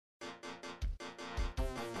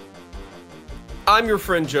I'm your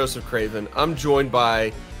friend Joseph Craven. I'm joined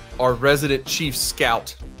by our resident chief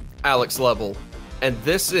scout, Alex Level, and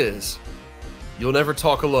this is You'll Never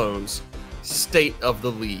Talk Alone's State of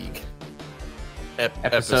the League.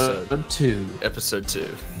 Episode 2. Episode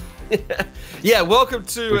 2. Yeah, welcome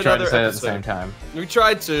to another episode. We tried to say it at the same time. We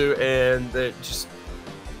tried to, and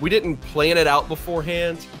we didn't plan it out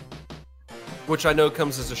beforehand, which I know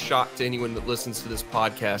comes as a shock to anyone that listens to this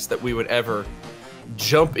podcast, that we would ever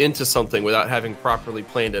jump into something without having properly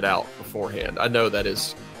planned it out beforehand. I know that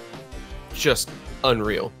is just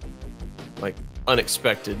unreal, like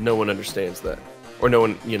unexpected. No one understands that, or no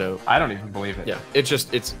one, I don't even believe it. Yeah,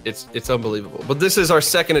 it's unbelievable. But this is our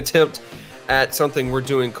second attempt at something we're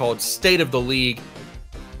doing called State of the League.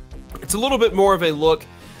 It's a little bit more of a look,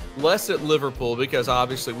 less at Liverpool, because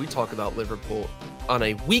obviously we talk about Liverpool on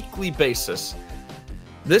a weekly basis.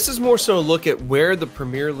 This is more so a look at where the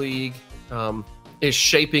Premier League is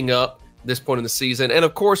shaping up this point in the season. And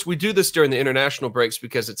of course, we do this during the international breaks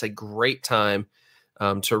because it's a great time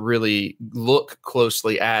to really look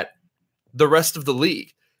closely at the rest of the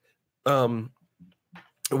league. We'll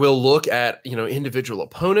look at, individual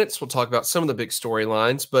opponents. We'll talk about some of the big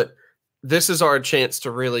storylines, but this is our chance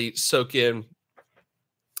to really soak in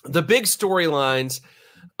the big storylines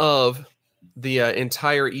of the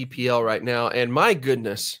entire EPL right now. And my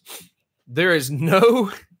goodness, there is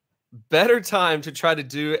no better time to try to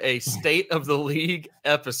do a State of the League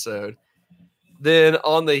episode than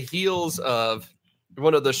on the heels of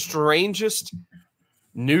one of the strangest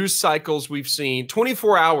news cycles we've seen,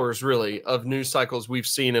 24 hours really of news cycles we've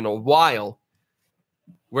seen in a while,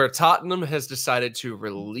 where Tottenham has decided to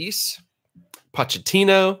release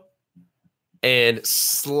Pochettino and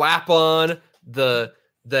slap on the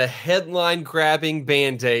headline-grabbing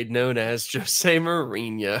Band-Aid known as Jose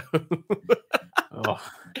Mourinho.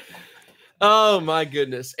 Oh my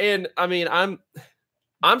goodness. And I mean, I've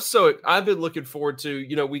been looking forward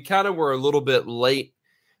to, we kind of were a little bit late.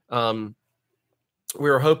 We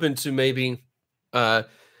were hoping to maybe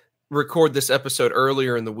record this episode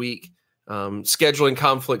earlier in the week. Scheduling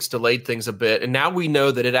conflicts delayed things a bit. And now we know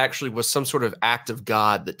that it actually was some sort of act of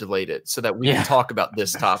God that delayed it so that we can talk about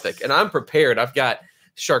this topic. And I'm prepared. I've got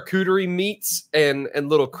charcuterie meats and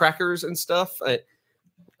little crackers and stuff.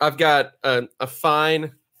 I've got a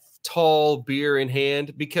fine, tall beer in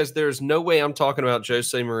hand, because there's no way I'm talking about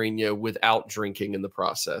Jose Mourinho without drinking in the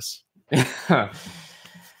process. I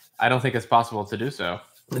don't think it's possible to do so.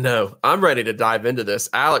 No, I'm ready to dive into this.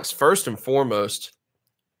 Alex, first and foremost,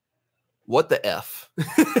 what the F?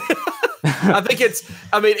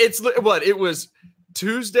 It was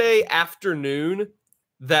Tuesday afternoon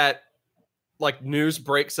that news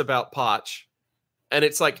breaks about Poch, and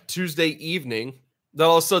it's like Tuesday evening that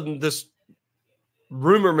all of a sudden this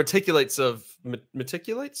rumor matriculates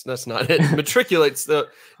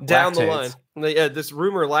down the line. Yeah, this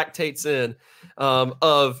rumor lactates in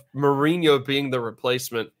of Mourinho being the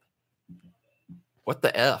replacement. What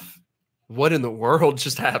the F? What in the world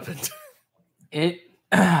just happened? It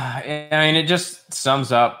just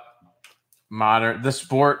sums up the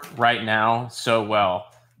sport right now so well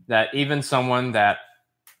that even someone that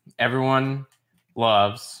everyone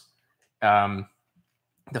loves, the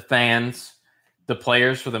fans, the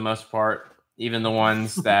players for the most part, even the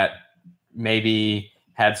ones that maybe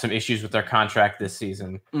had some issues with their contract this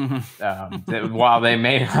season, while they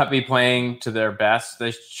may not be playing to their best,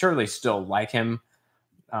 they surely still like him.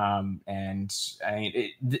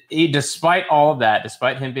 Despite all of that,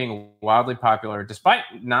 despite him being wildly popular, despite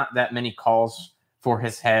not that many calls for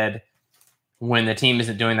his head when the team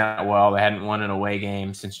isn't doing that well, they hadn't won an away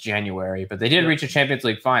game since January, but they did reach a Champions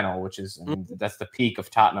League final, which is, that's the peak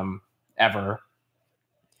of Tottenham ever.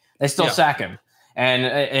 They still sack him. And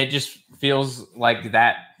it just feels like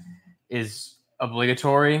that is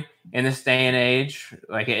obligatory in this day and age.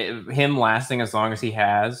 Him lasting as long as he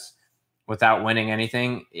has without winning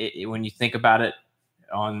anything, when you think about it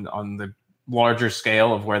on the larger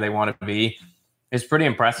scale of where they want to be, is pretty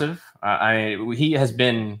impressive. He has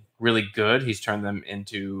been really good. He's turned them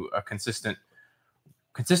into a consistently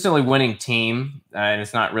winning team, and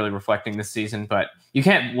it's not really reflecting this season, but you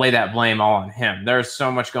can't lay that blame all on him. There's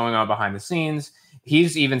so much going on behind the scenes.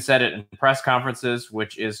 He's even said it in press conferences,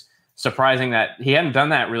 which is surprising that he hadn't done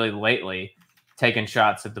that really lately, taking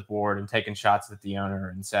shots at the board and taking shots at the owner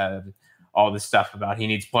and said all this stuff about he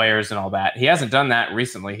needs players and all that. He hasn't done that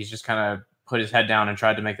recently. He's just kind of put his head down and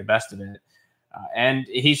tried to make the best of it. And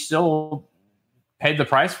he still paid the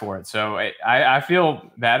price for it. So I feel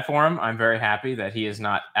bad for him. I'm very happy that he is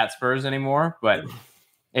not at Spurs anymore, but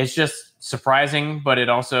It's just surprising, but it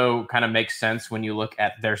also kind of makes sense when you look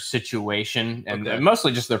at their situation and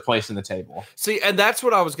mostly just their place in the table. See, and that's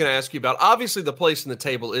what I was going to ask you about. Obviously, the place in the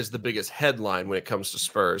table is the biggest headline when it comes to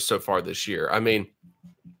Spurs so far this year. I mean,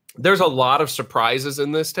 there's a lot of surprises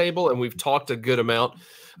in this table, and we've talked a good amount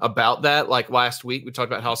about that. Like last week, we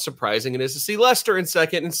talked about how surprising it is to see Leicester in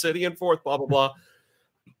second and City in fourth, blah, blah, blah.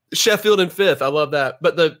 Sheffield in fifth. I love that.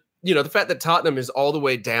 But the fact that Tottenham is all the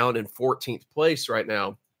way down in 14th place right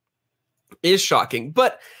now is shocking.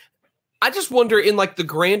 But I just wonder, in like the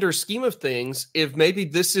grander scheme of things, if maybe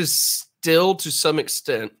this is still to some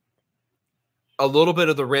extent a little bit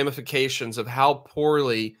of the ramifications of how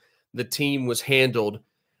poorly the team was handled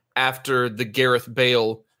after the Gareth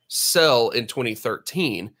Bale sell in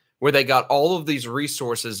 2013, where they got all of these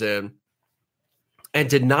resources in and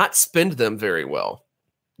did not spend them very well.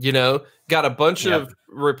 Got a bunch of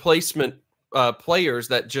replacement players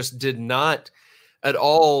that just did not at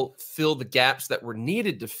all fill the gaps that were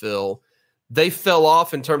needed to fill. They fell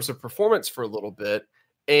off in terms of performance for a little bit.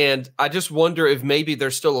 And I just wonder if maybe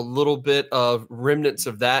there's still a little bit of remnants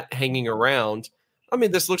of that hanging around. I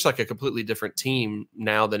mean, this looks like a completely different team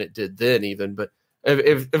now than it did then even. But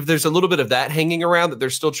if there's a little bit of that hanging around that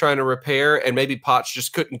they're still trying to repair, and maybe Potts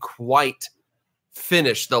just couldn't quite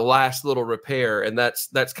finish the last little repair, and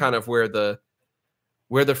that's kind of where the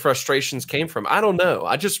frustrations came from. I don't know.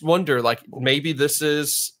 I just wonder, like, maybe this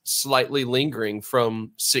is slightly lingering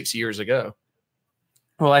from 6 years ago.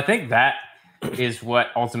 Well, I think that is what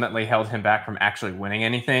ultimately held him back from actually winning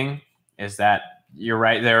anything, is that you're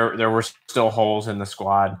right. There were still holes in the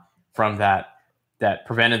squad from that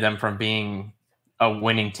prevented them from being a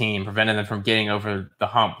winning team, prevented them from getting over the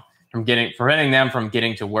hump, preventing them from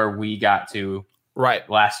getting to where we got to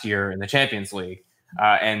last year in the Champions League.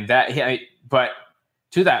 But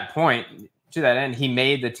to that point, to that end, he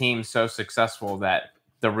made the team so successful that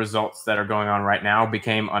the results that are going on right now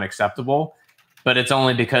became unacceptable. But it's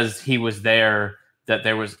only because he was there that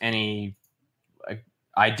there was any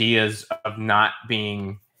ideas of not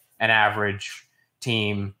being an average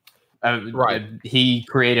team. He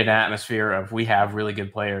created an atmosphere of, we have really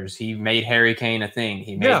good players. He made Harry Kane a thing.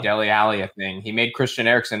 He made Dele Alli a thing. He made Christian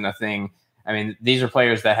Eriksen a thing. I mean, these are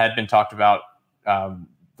players that had been talked about,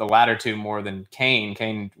 the latter two more than Kane.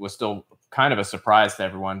 Kane was still kind of a surprise to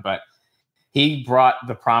everyone, but he brought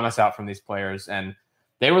the promise out from these players, and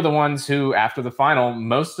they were the ones who, after the final,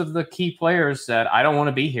 most of the key players said, I don't want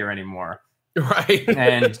to be here anymore. Right.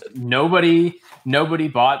 And nobody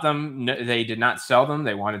bought them. They did not sell them.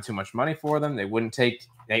 They wanted too much money for them. They wouldn't take,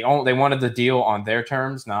 they wanted the deal on their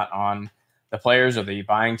terms, not on the players or the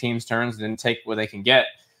buying team's terms. They didn't take what they can get.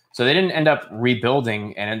 So they didn't end up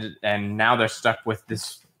rebuilding, and now they're stuck with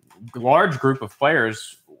this large group of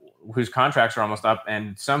players whose contracts are almost up,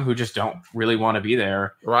 and some who just don't really want to be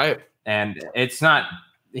there. Right. And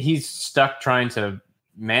he's stuck trying to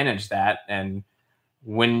manage that. And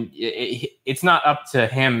when it's not up to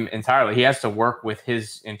him entirely, he has to work with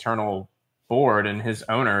his internal board and his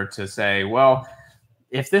owner to say, well,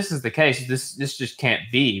 if this is the case, this just can't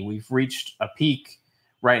be. We've reached a peak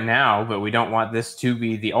right now, but we don't want this to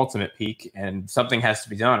be the ultimate peak, and something has to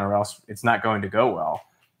be done, or else it's not going to go well.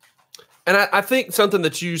 And I think something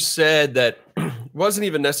that you said that wasn't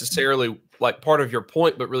even necessarily like part of your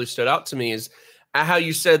point, but really stood out to me, is how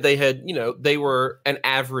you said they were an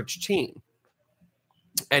average team,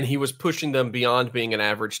 and he was pushing them beyond being an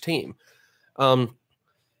average team.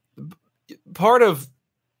 Part of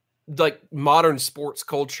like modern sports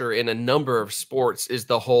culture in a number of sports is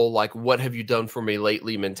the whole, like, what have you done for me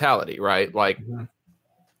lately mentality, right? Like,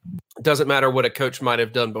 it doesn't matter what a coach might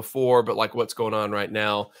have done before, but like what's going on right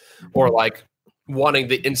now, or like wanting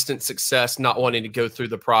the instant success, not wanting to go through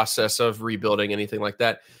the process of rebuilding, anything like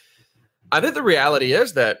that. I think the reality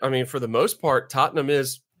is that, I mean, for the most part, Tottenham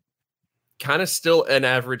is kind of still an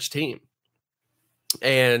average team.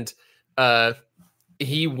 And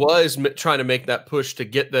he was trying to make that push to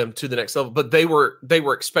get them to the next level, but they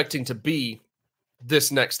were expecting to be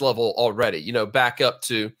this next level already, back up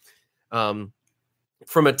to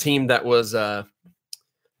from a team that was, I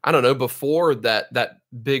don't know, before that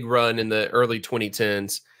big run in the early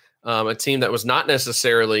 2010s, a team that was not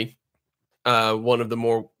necessarily one of the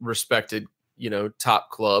more respected, top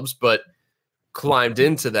clubs, but climbed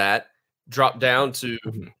into that, dropped down to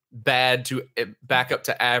bad to back up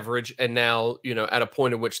to average, and now, at a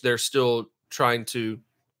point in which they're still trying to,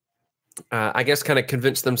 I guess, kind of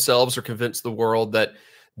convince themselves or convince the world that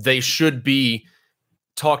they should be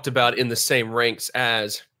talked about in the same ranks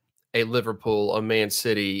as a Liverpool, a Man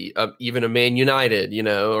City, even a Man United,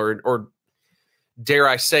 or dare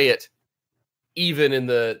I say it, even in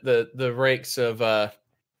the ranks of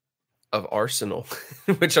of Arsenal,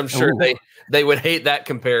 which I'm sure they would hate that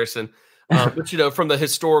comparison. But, from the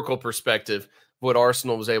historical perspective, what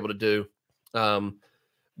Arsenal was able to do,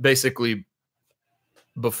 basically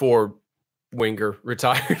before Wenger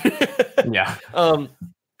retired. Yeah. So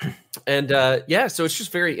it's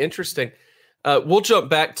just very interesting. We'll jump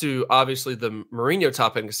back to, obviously, the Mourinho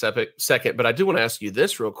topic in a second, but I do want to ask you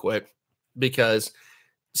this real quick, because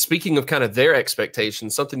speaking of kind of their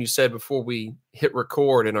expectations, something you said before we hit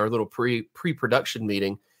record in our little pre-production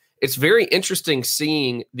meeting, it's very interesting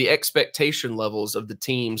seeing the expectation levels of the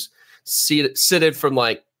teams seated from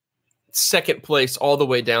like second place all the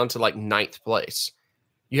way down to like ninth place.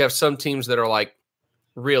 You have some teams that are like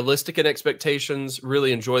realistic in expectations,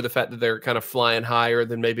 really enjoy the fact that they're kind of flying higher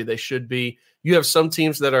than maybe they should be. You have some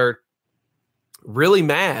teams that are really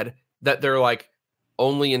mad that they're like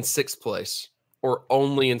only in sixth place or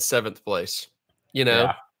only in seventh place.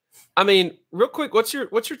 Yeah. I mean, real quick, what's your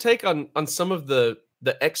take on some of the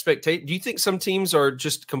expectation? Do you think some teams are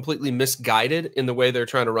just completely misguided in the way they're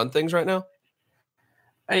trying to run things right now?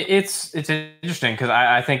 It's interesting because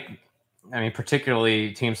I think,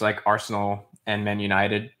 particularly teams like Arsenal and Man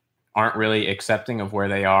United aren't really accepting of where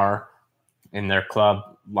they are in their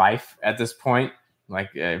club life at this point. Like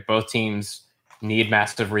both teams need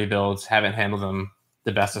massive rebuilds, haven't handled them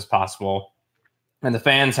the best as possible. And the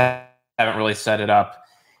fans haven't really set it up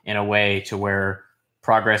in a way to where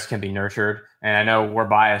progress can be nurtured. And I know we're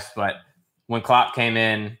biased, but when Klopp came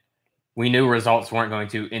in, we knew results weren't going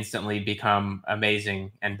to instantly become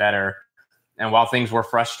amazing and better. And while things were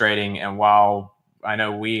frustrating, and while I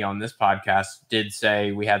know we on this podcast did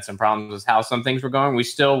say we had some problems with how some things were going, we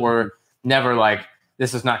still were never like,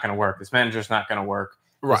 this is not going to work. This manager's not going to work.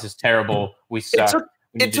 Right. This is terrible. We suck.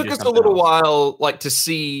 It took us a little while, like, to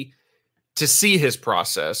see his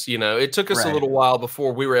process. It took us a little while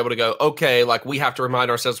before we were able to go, okay, like, we have to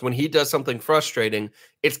remind ourselves when he does something frustrating,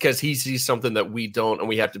 it's because he sees something that we don't, and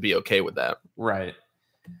we have to be okay with that. Right.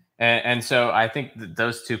 And so I think that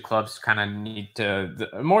those two clubs kind of need to,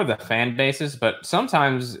 more the fan bases, but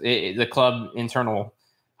sometimes the club internal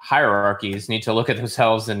hierarchies need to look at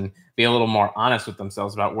themselves and be a little more honest with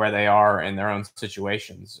themselves about where they are in their own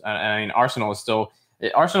situations. Arsenal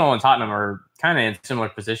and Tottenham are kind of in similar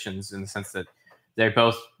positions in the sense that they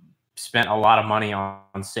both spent a lot of money on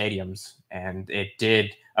stadiums, and it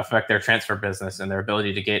did affect their transfer business and their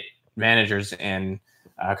ability to get managers in.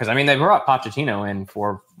 Because they brought Pochettino in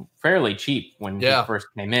for fairly cheap when he first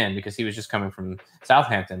came in, because he was just coming from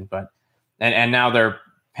Southampton. And now they're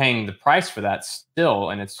paying the price for that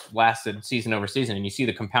still, and it's lasted season over season, and you see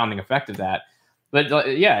the compounding effect of that. But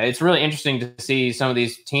it's really interesting to see some of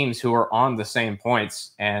these teams who are on the same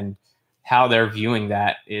points and how they're viewing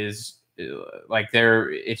that is like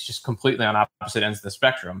it's just completely on opposite ends of the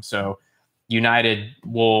spectrum. So United,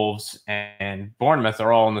 Wolves, and Bournemouth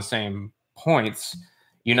are all on the same points.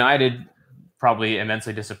 United probably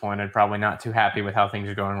immensely disappointed, probably not too happy with how things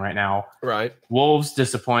are going right now. Right. Wolves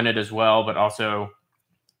disappointed as well, but also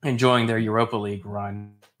enjoying their Europa League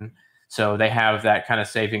run. So they have that kind of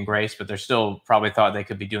saving grace, but they're still probably thought they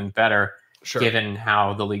could be doing better given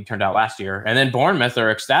how the league turned out last year. And then Bournemouth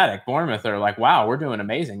are ecstatic. Bournemouth are like, wow, we're doing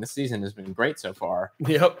amazing. This season has been great so far.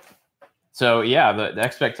 Yep. So, the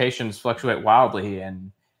expectations fluctuate wildly,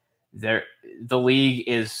 and the league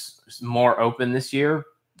is more open this year,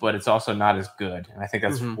 but it's also not as good. And I think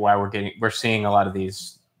that's why we're seeing a lot of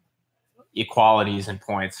these equalities in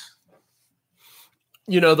points.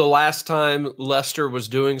 The last time Leicester was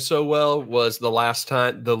doing so well was the last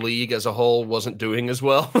time the league as a whole wasn't doing as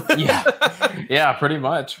well. Yeah, pretty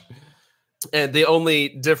much. And the only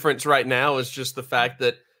difference right now is just the fact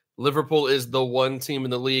that Liverpool is the one team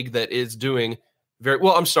in the league that is doing very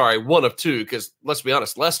well. I'm sorry, one of two, because let's be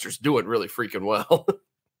honest, Leicester's doing really freaking well.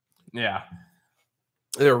 Yeah.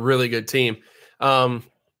 They're a really good team. And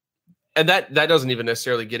that doesn't even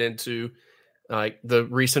necessarily get into like the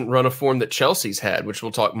recent run of form that Chelsea's had, which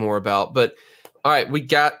we'll talk more about. But all right, we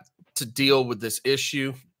got to deal with this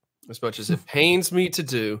issue, as much as it pains me to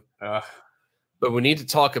do. But we need to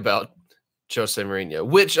talk about Jose Mourinho,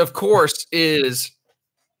 which of course is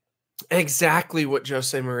exactly what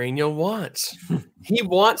Jose Mourinho wants. He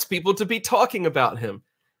wants people to be talking about him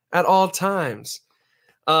at all times.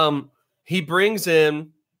 He brings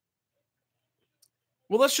in,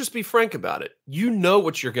 well, let's just be frank about it. You know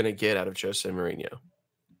what you're going to get out of Jose Mourinho.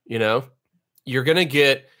 You're going to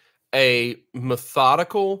get a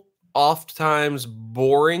methodical, oftentimes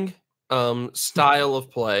boring style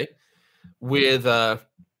of play with,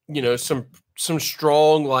 some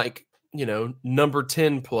strong, like, number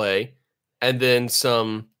 10 play, and then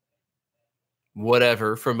some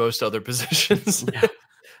whatever for most other positions.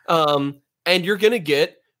 And you're going to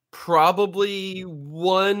get probably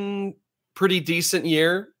one pretty decent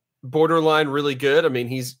year, borderline really good. I mean,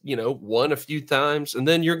 he's, won a few times. And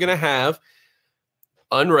then you're going to have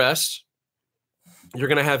unrest. You're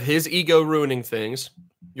going to have his ego ruining things.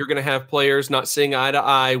 You're going to have players not seeing eye to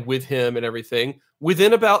eye with him and everything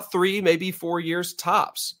within about 3, maybe 4 years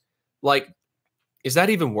tops. Like, is that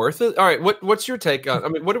even worth it? All right. What's your take on, I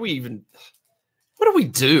mean, what do we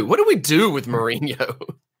do? What do we do with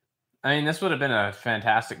Mourinho? I mean, this would have been a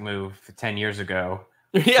fantastic move 10 years ago.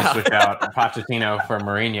 Yeah. To switch out Pochettino for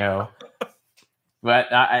Mourinho. But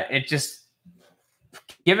it just,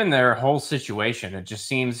 given their whole situation, it just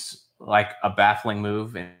seems like a baffling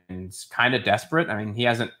move, and it's kind of desperate. I mean, he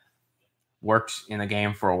hasn't worked in the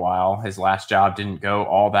game for a while. His last job didn't go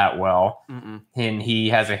all that well. And he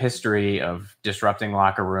has a history of disrupting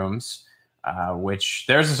locker rooms, which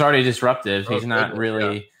theirs is already disruptive. He's not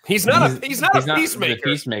really... Yeah. He's not a peacemaker. The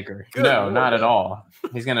peacemaker. Good no, Lord. Not at all.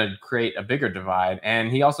 He's going to create a bigger divide. And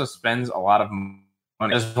he also spends a lot of money.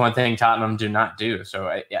 That's one thing Tottenham do not do.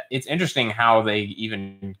 So it's interesting how they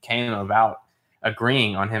even came about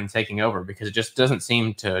agreeing on him taking over, because it just doesn't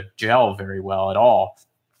seem to gel very well at all.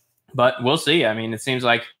 But we'll see. I mean, it seems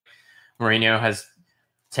like Mourinho has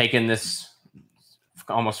taken this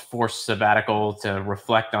almost forced sabbatical to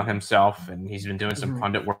reflect on himself, and he's been doing some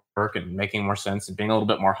pundit work and making more sense and being a little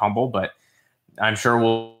bit more humble. But I'm sure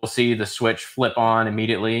we'll see the switch flip on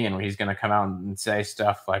immediately, and he's going to come out and say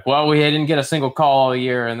stuff like, well, we didn't get a single call all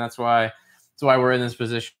year, and that's why we're in this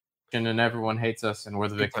position, and everyone hates us, and we're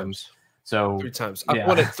the victims. So 3 times. I've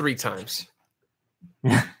won it 3 times.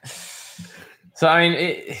 So I mean,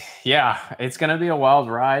 it's going to be a wild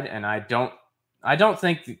ride, and I don't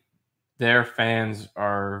think their fans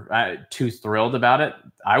are too thrilled about it.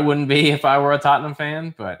 I wouldn't be if I were a Tottenham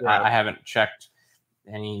fan, but right. I haven't checked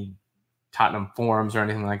any Tottenham forums or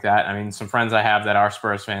anything like that. I mean, some friends I have that are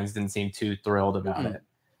Spurs fans didn't seem too thrilled about it.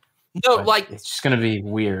 No, but it's just going to be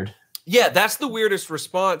weird. Yeah, that's the weirdest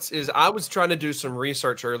response. Is I was trying to do some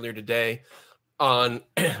research earlier today on,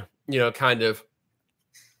 kind of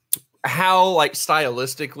how, like,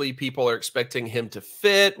 stylistically people are expecting him to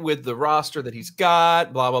fit with the roster that he's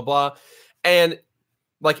got, blah, blah, blah. And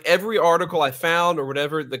like every article I found or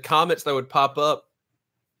whatever, the comments that would pop up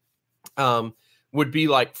would be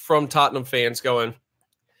like from Tottenham fans going,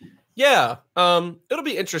 yeah, it'll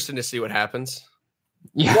be interesting to see what happens.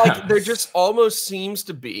 Yeah. Like there just almost seems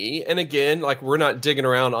to be, and again, like we're not digging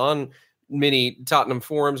around on many Tottenham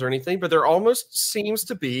forums or anything, but there almost seems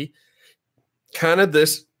to be kind of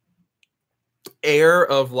this air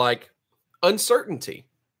of like uncertainty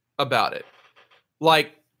about it.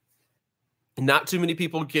 Like not too many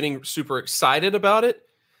people getting super excited about it,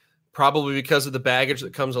 probably because of the baggage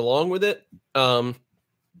that comes along with it.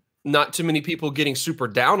 Not too many people getting super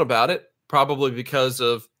down about it, probably because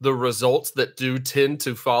of the results that do tend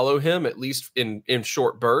to follow him, at least in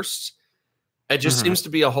short bursts. It just seems to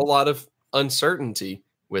be a whole lot of uncertainty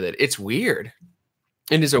with it. It's weird.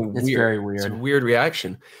 It's very weird. It's a weird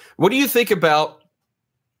reaction. What do you think about,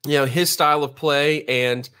 his style of play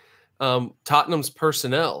and Tottenham's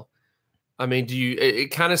personnel? I mean,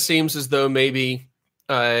 it kind of seems as though maybe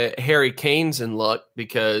Harry Kane's in luck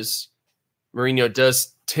because Mourinho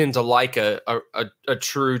does tend to like a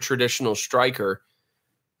true traditional striker.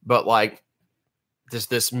 But like, does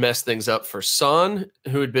this mess things up for Son,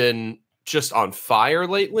 who had been just on fire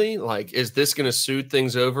lately? Like, is this going to soothe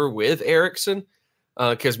things over with Eriksen?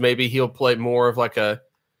 Because maybe he'll play more of like a,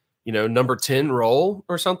 number 10 role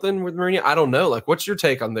or something with Mourinho. I don't know. Like, what's your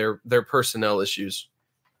take on their personnel issues?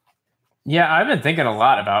 Yeah, I've been thinking a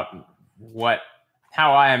lot about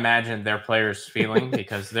how I imagine their players feeling,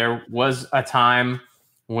 because there was a time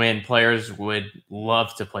when players would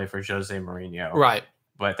love to play for Jose Mourinho. Right.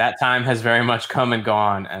 But that time has very much come and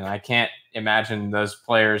gone, and I can't imagine those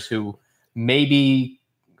players who maybe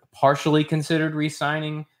partially considered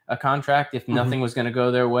re-signing a contract if nothing was going to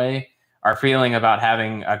go their way are feeling about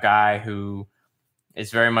having a guy who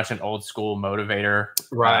is very much an old school motivator.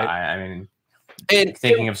 Right. I mean, and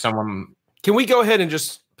thinking of someone. Can we go ahead and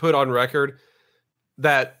just put on record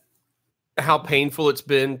that how painful it's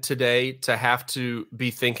been today to have to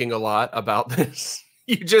be thinking a lot about this?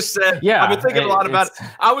 You just said, yeah, I've been thinking a lot about it.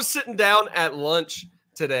 I was sitting down at lunch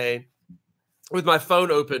today with my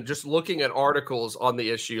phone open, just looking at articles on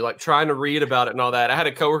the issue, like trying to read about it and all that. I had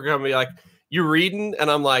a coworker come to me like, "You reading?" And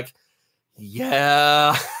I'm like,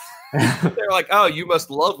 "Yeah." They're like, "Oh, you must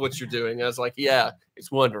love what you're doing." I was like, "Yeah,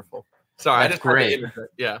 it's wonderful." Sorry, that's great.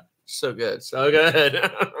 Yeah, so good, so good.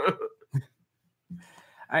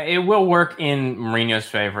 It will work in Mourinho's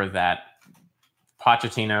favor that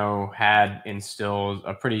Pochettino had instilled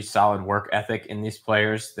a pretty solid work ethic in these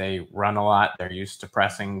players. They run a lot. They're used to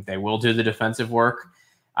pressing. They will do the defensive work.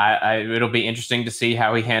 It'll be interesting to see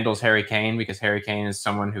how he handles Harry Kane, because Harry Kane is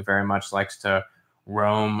someone who very much likes to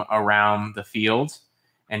roam around the field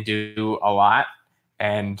and do a lot.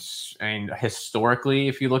 And I mean, historically,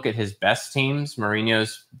 if you look at his best teams,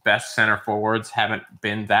 Mourinho's best center forwards haven't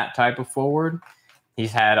been that type of forward.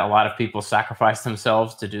 He's had a lot of people sacrifice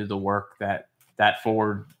themselves to do the work that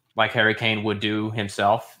forward like Harry Kane would do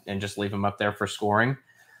himself and just leave him up there for scoring.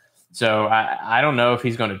 So I don't know if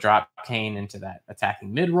he's going to drop Kane into that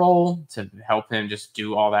attacking mid role to help him just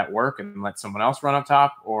do all that work and let someone else run up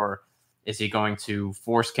top, or is he going to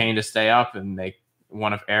force Kane to stay up and make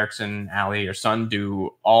one of Eriksen, Ali, or Son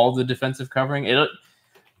do all the defensive covering?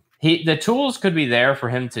 The tools could be there for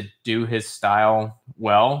him to do his style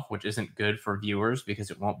well, which isn't good for viewers because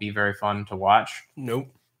it won't be very fun to watch. Nope.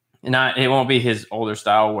 It won't be his older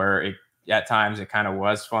style where at times it kind of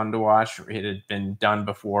was fun to watch. It had been done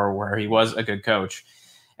before where he was a good coach,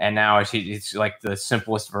 and now it's like the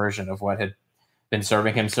simplest version of what had been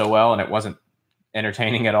serving him so well, and it wasn't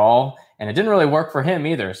entertaining at all, and it didn't really work for him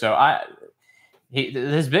either. So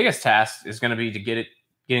his biggest task is going to be to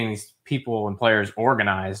getting these people and players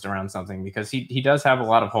organized around something, because he does have a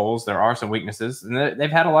lot of holes. There are some weaknesses, and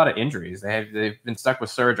they've had a lot of injuries. They've been stuck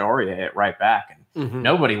with Serge Aurier at right back, and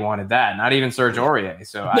nobody wanted that, not even Serge Aurier.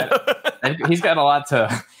 So he's got a lot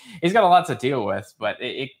to deal with. But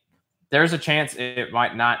there's a chance it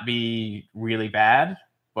might not be really bad,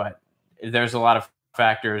 but there's a lot of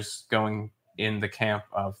factors going in the camp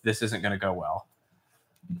of this isn't going to go well.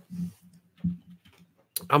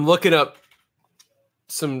 I'm looking up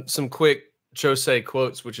some quick Jose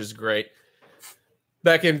quotes, which is great.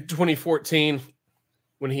 Back in 2014,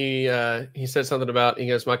 when he said something about, he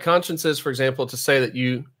goes, "My conscience is, for example, to say to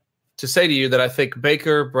you that I think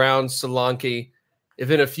Baker, Brown, Solanke,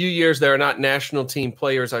 if in a few years they are not national team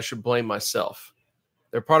players, I should blame myself.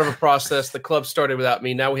 They're part of a process. The club started without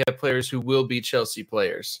me. Now we have players who will be Chelsea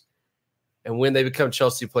players. And when they become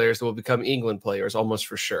Chelsea players, they will become England players, almost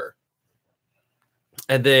for sure."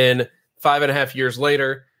 And then 5.5 years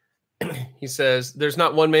later, he says, "There's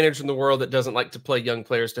not one manager in the world that doesn't like to play young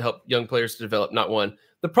players to help young players to develop. Not one.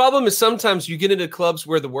 The problem is sometimes you get into clubs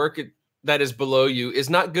where the work that is below you is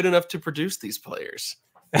not good enough to produce these players."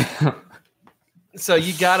 So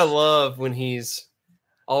you got to love when he's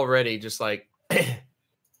already just like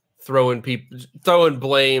throwing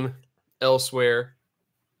blame elsewhere.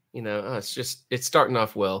 You know, it's starting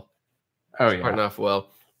off well. Oh, yeah. Starting off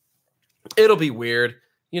well. It'll be weird.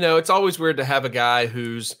 You know, it's always weird to have a guy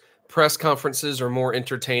whose press conferences are more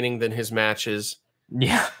entertaining than his matches.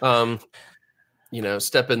 Yeah. You know,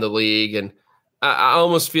 step in the league. And I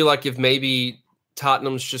almost feel like if maybe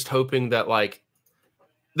Tottenham's just hoping that, like,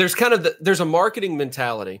 there's a marketing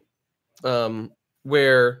mentality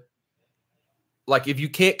where, like, if you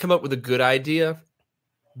can't come up with a good idea,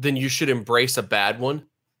 then you should embrace a bad one,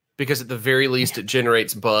 because at the very least it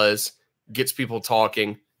generates buzz, gets people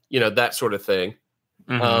talking, you know, that sort of thing.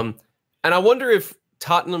 And I wonder if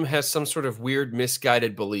Tottenham has some sort of weird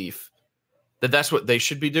misguided belief that that's what they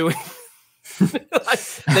should be doing. Like,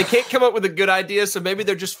 they can't come up with a good idea, so maybe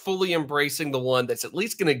they're just fully embracing the one that's at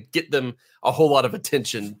least going to get them a whole lot of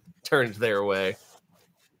attention turned their way.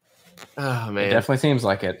 Oh, man. It definitely seems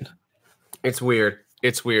like it. It's weird.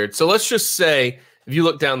 It's weird. So let's just say, if you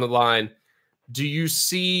look down the line, do you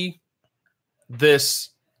see this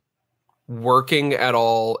working at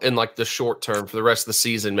all in, like, the short term for the rest of the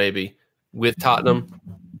season, maybe with Tottenham?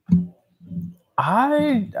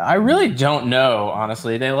 I really don't know,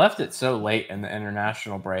 honestly. They left it so late in the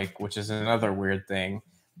international break, which is another weird thing.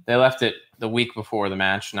 They left it the week before the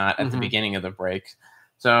match, not at the beginning of the break.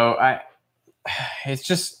 So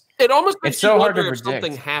it almost makes so hard to predict.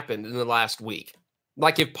 Something happened in the last week.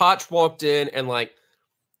 Like if Poch walked in and, like,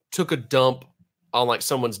 took a dump on, like,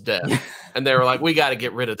 someone's desk and they were like, "We got to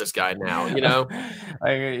get rid of this guy now," you know?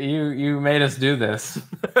 Like, you made us do this.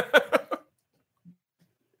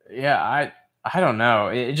 Yeah, I don't know.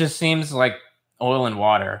 It just seems like oil and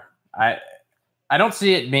water. I don't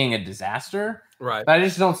see it being a disaster, right? But I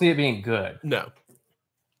just don't see it being good. No.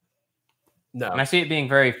 And I see it being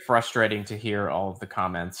very frustrating to hear all of the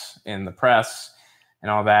comments in the press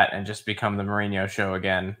and all that, and just become the Mourinho show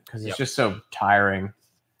again, because it's just so tiring.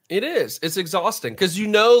 It is. It's exhausting, because, you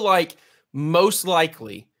know, like, most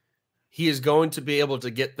likely he is going to be able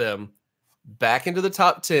to get them back into the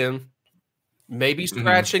top 10, maybe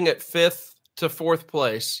scratching at 5th to 4th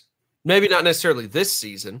place. Maybe not necessarily this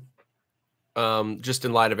season, just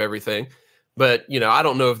in light of everything. But, you know, I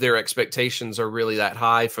don't know if their expectations are really that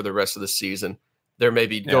high for the rest of the season. They're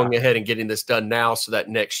maybe going ahead and getting this done now so that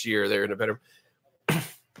next year they're in a better.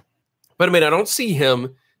 But I mean, I don't see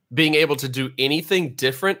him being able to do anything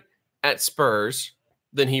different at Spurs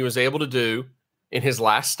than he was able to do in his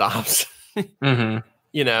last stops. Mm-hmm.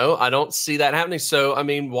 You know, I don't see that happening. So, I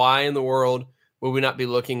mean, why in the world would we not be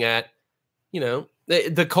looking at, you know,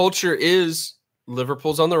 the culture is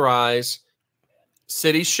Liverpool's on the rise.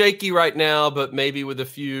 City's shaky right now, but maybe with a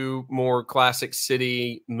few more classic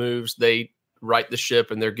City moves, they right the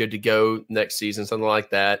ship and they're good to go next season, something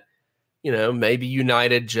like that. You know, maybe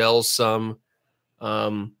United gels some.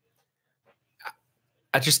 I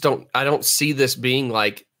don't see this being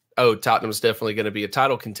like, oh, Tottenham's definitely going to be a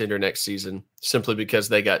title contender next season simply because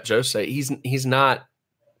they got Jose. He's not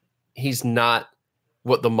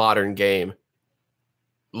what the modern game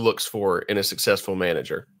looks for in a successful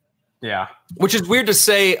manager. Yeah. Which is weird to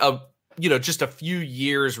say, just a few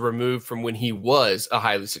years removed from when he was a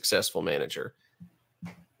highly successful manager.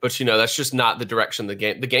 But, that's just not the direction the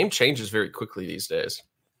game changes very quickly these days.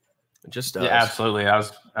 It just does. Yeah, absolutely. I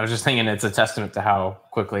was just thinking it's a testament to how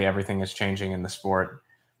quickly everything is changing in the sport,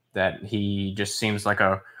 that he just seems like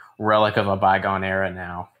a relic of a bygone era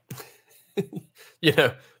now.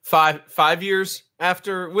 5 years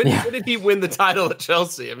after when did he win the title at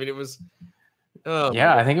Chelsea? I mean, it was.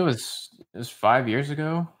 I think it was 5 years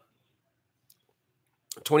ago.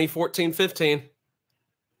 2014-15.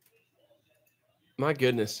 My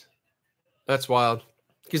goodness. That's wild.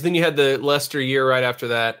 Because then you had the Leicester year right after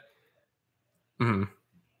that. Mm-hmm.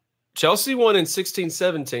 Chelsea won in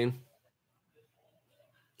 16-17.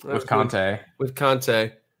 With Conte. With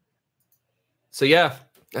Conte. So, yeah,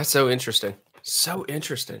 that's so interesting. So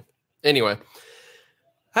interesting. Anyway.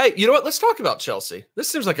 Hey, you know what? Let's talk about Chelsea. This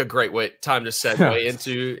seems like a great time to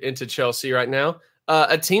segue into Chelsea right now.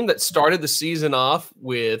 A team that started the season off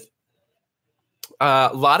with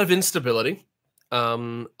a lot of instability,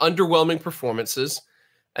 underwhelming performances,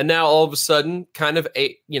 and now all of a sudden, kind of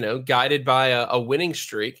guided by a winning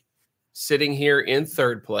streak, sitting here in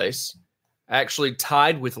third place, actually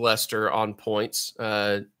tied with Leicester on points.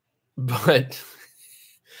 But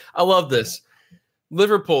I love this.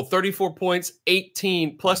 Liverpool, 34 points,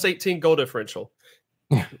 plus 18 goal differential.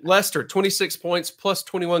 Leicester, 26 points, plus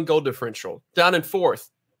 21 goal differential. Down in fourth,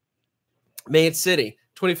 Man City,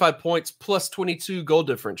 25 points, plus 22 goal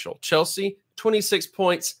differential. Chelsea, 26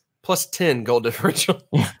 points, plus 10 goal differential.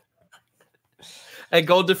 A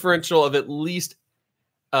goal differential of at least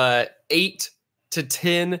 8 to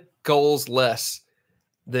 10 goals less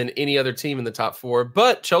than any other team in the top four.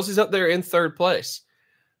 But Chelsea's up there in third place.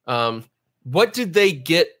 What did they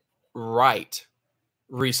get right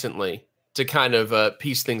recently to kind of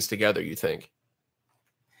piece things together, you think?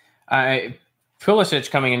 Pulisic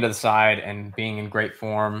coming into the side and being in great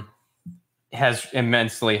form has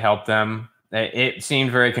immensely helped them. It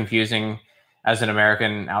seemed very confusing as an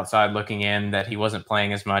American outside looking in that he wasn't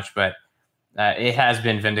playing as much, but it has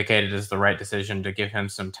been vindicated as the right decision to give him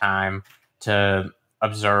some time to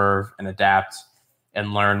observe and adapt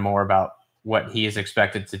and learn more about what he is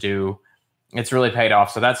expected to do. It's really paid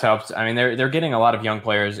off, so that's helped. I mean, they're getting a lot of young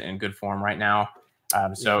players in good form right now.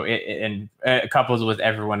 Coupled with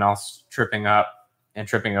everyone else tripping up and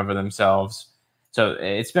tripping over themselves. So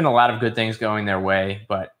it's been a lot of good things going their way,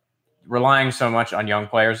 but relying so much on young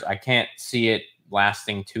players, I can't see it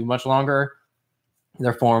lasting too much longer.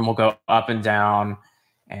 Their form will go up and down,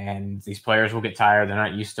 and these players will get tired.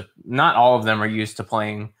 Not all of them are used to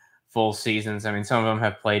playing full seasons. I mean, some of them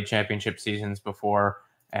have played championship seasons before,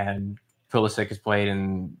 and Pulisic has played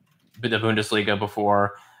in the Bundesliga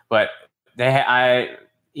before, but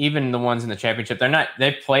even the ones in the championship,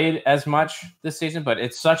 they've played as much this season, but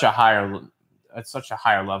it's such a higher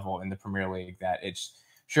level in the Premier League that it's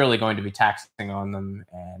surely going to be taxing on them.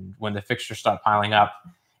 And when the fixtures start piling up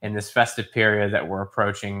in this festive period that we're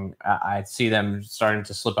approaching, I see them starting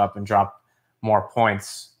to slip up and drop more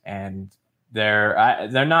points. And they're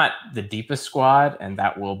not the deepest squad, and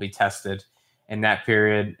that will be tested in that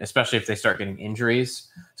period, especially if they start getting injuries.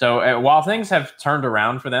 So while things have turned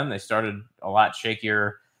around for them, they started a lot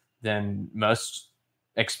shakier than most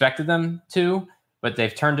expected them to, but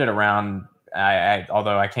they've turned it around.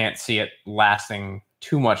 Although I can't see it lasting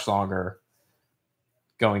too much longer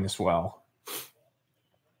going this well.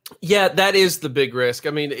 Yeah, that is the big risk.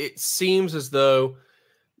 I mean, it seems as though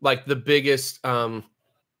like the biggest, one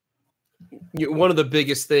of the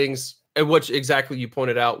biggest things, and what exactly you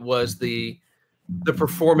pointed out was the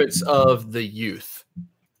performance of the youth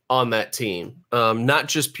on that team. Not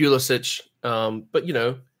just Pulisic, but,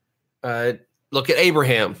 look at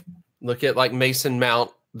Abraham, look at like Mason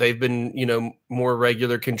Mount. They've been, more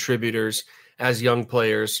regular contributors as young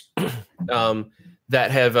players.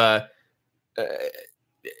 that have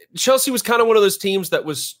Chelsea was kind of one of those teams that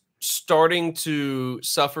was starting to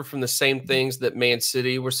suffer from the same things that Man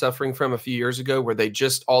City were suffering from a few years ago, where they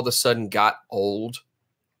just all of a sudden got old.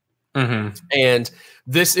 Mm-hmm. And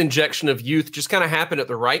this injection of youth just kind of happened at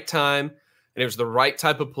the right time, and it was the right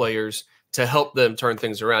type of players to help them turn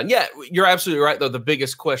things around. Yeah, you're absolutely right, though. The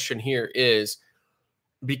biggest question here is,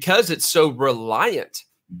 because it's so reliant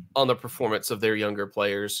on the performance of their younger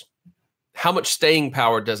players, how much staying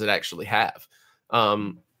power does it actually have?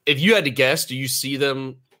 If you had to guess, do you see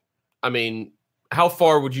them? I mean, how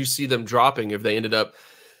far would you see them dropping if they ended up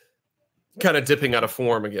kind of dipping out of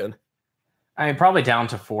form again? I mean, probably down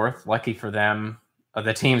to fourth. Lucky for them,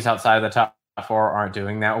 the teams outside of the top four aren't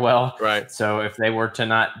doing that well. Right. So if they were to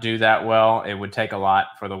not do that well, it would take a lot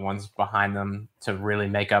for the ones behind them to really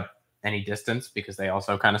make up any distance, because they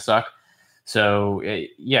also kind of suck. So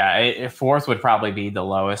fourth would probably be the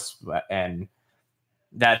lowest, and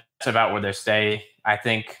that's about where they stay. I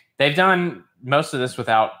think they've done most of this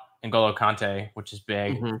without N'Golo Kante, which is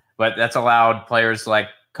big, but that's allowed players like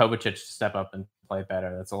Kovacic to step up and play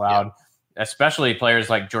better. That's allowed, especially players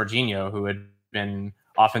like Jorginho, who had been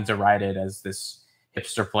often derided as this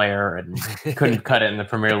hipster player and couldn't cut it in the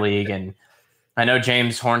Premier League. And I know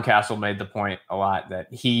James Horncastle made the point a lot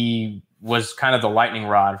that he was kind of the lightning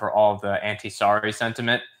rod for all of the anti-Sarri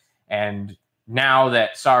sentiment. And now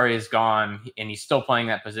that Sarri is gone and he's still playing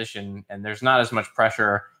that position, and there's not as much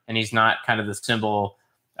pressure, and he's not kind of the symbol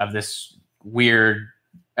of this weird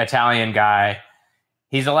Italian guy,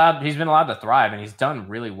 he's been allowed to thrive, and he's done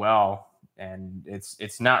really well. And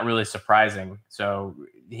it's not really surprising. So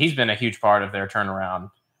he's been a huge part of their turnaround.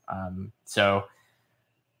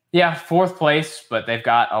 Fourth place, but they've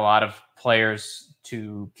got a lot of players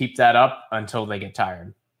to keep that up until they get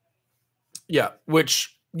tired. Yeah,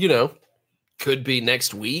 which, could be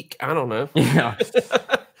next week. I don't know. Yeah.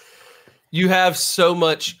 You have so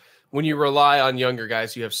much, when you rely on younger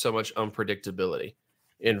guys, you have so much unpredictability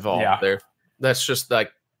involved there. That's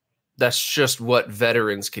just what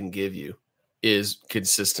veterans can give you, is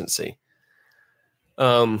consistency.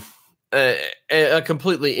 A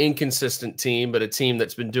completely inconsistent team, but a team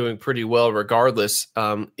that's been doing pretty well regardless,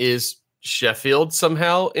 is Sheffield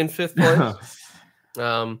somehow in fifth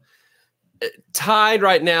place. Tied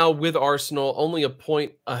right now with Arsenal, only a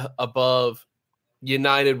point above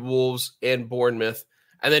United, Wolves, and Bournemouth.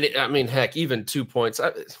 And then, heck, even 2 points.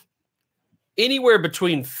 Anywhere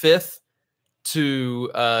between 5th to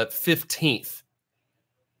 15th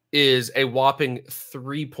is a whopping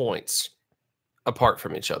 3 points apart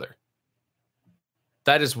from each other.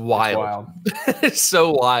 That is wild. It's so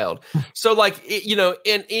wild. So,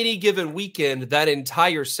 in any given weekend, that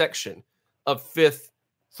entire section of 5th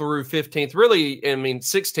through 15th, really,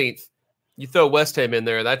 16th, you throw West Ham in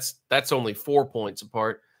there, that's only 4 points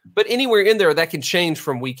apart. But anywhere in there, that can change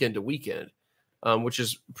from weekend to weekend, which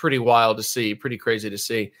is pretty wild to see, pretty crazy to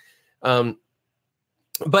see.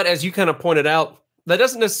 But as you kind of pointed out, that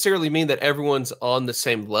doesn't necessarily mean that everyone's on the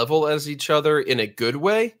same level as each other in a good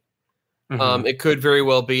way. It could very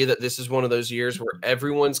well be that this is one of those years where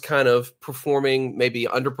everyone's kind of performing, maybe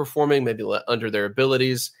underperforming, maybe under their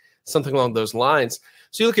abilities, something along those lines.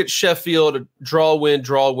 So you look at Sheffield, draw, win,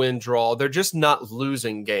 draw, win, draw. They're just not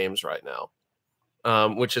losing games right now,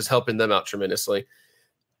 which is helping them out tremendously.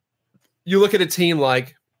 You look at a team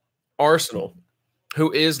like Arsenal,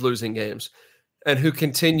 who is losing games and who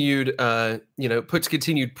puts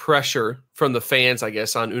continued pressure from the fans, I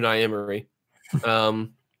guess, on Unai Emery.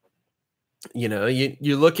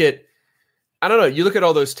 You look at, you look at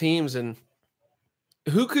all those teams, and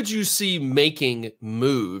who could you see making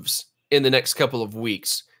moves in the next couple of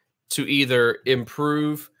weeks to either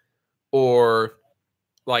improve or,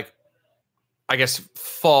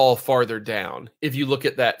 fall farther down? If you look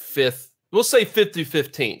at that 5th, we'll say 5th through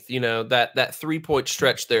 15th, that 3 point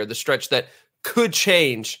stretch there, the stretch that could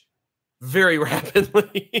change very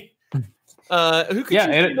rapidly. Who could you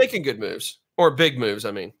see making good moves or big moves?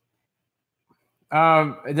 I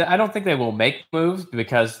don't think they will make moves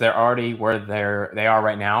because they're already where they are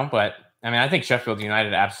right now. But I think Sheffield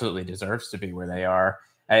United absolutely deserves to be where they are.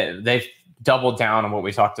 They've doubled down on what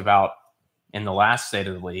we talked about in the last State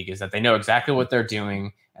of the League, is that they know exactly what they're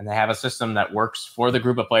doing, and they have a system that works for the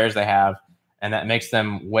group of players they have, and that makes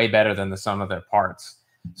them way better than the sum of their parts.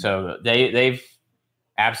 So they've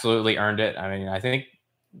absolutely earned it. I think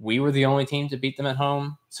we were the only team to beat them at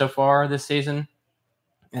home so far this season,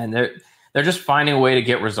 and they're just finding a way to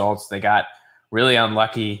get results. They got really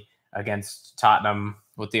unlucky against Tottenham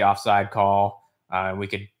with the offside call. We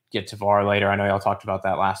could get to VAR later. I know y'all talked about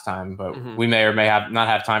that last time, but we may or may not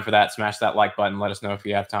have time for that. Smash that like button. Let us know if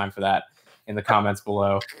you have time for that. in the comments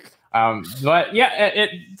below. But yeah,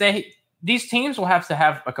 these teams will have to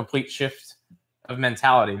have a complete shift of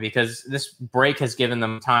mentality because this break has given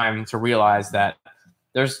them time to realize that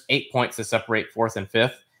there's 8 points to separate 4th and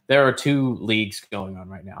 5th. There are 2 leagues going on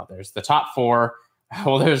right now. There's the top 4.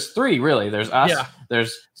 Well, there's 3 really. There's us. Yeah.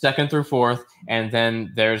 There's 2nd through 4th, and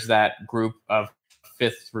then there's that group of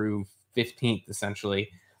 5th through 15th essentially.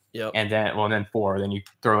 Yep. And then 4. Then you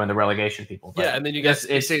throw in the relegation people. But and then you guys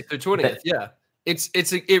say through 20th. Yeah.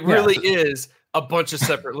 It really is a bunch of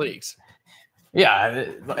separate leagues. Yeah,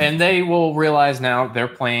 and they will realize now they're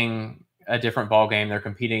playing a different ball game. They're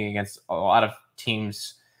competing against a lot of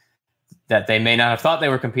teams that they may not have thought they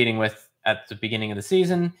were competing with at the beginning of the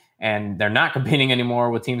season, and they're not competing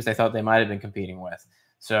anymore with teams they thought they might have been competing with.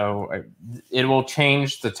 So it will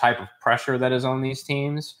change the type of pressure that is on these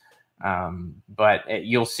teams. But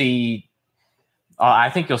you'll see, I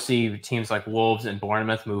think you'll see teams like Wolves and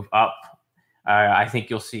Bournemouth move up. I think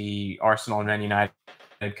you'll see Arsenal and Man United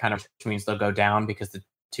kind of, which means they'll go down because the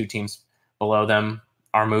 2 teams below them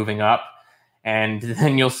are moving up. And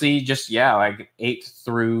then you'll see just, like 8th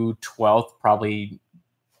through 12th probably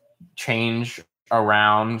change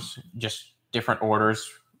around, just different orders,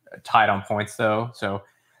 tied on points though. So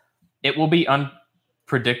it will be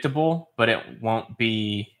unpredictable, but it won't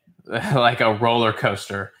be like a roller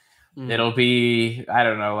coaster. It'll be, I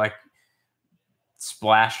don't know, like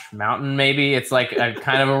Splash Mountain maybe. It's like a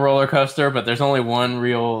kind of a roller coaster, but there's only one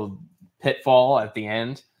real pitfall at the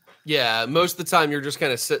end. Yeah, most of the time you're just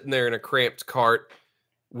kind of sitting there in a cramped cart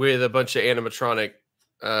with a bunch of animatronic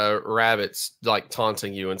rabbits like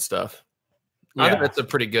taunting you and stuff. Yeah. I think that's a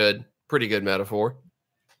pretty good metaphor.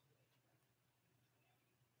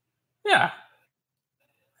 Yeah.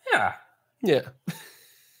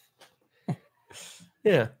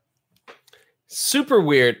 Yeah. Super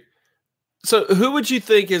weird. So who would you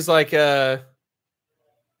think is like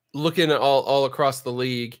looking at all across the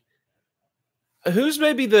league? Who's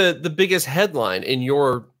maybe the biggest headline in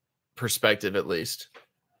your perspective, at least?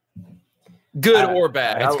 Good or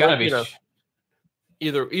bad? It's got to be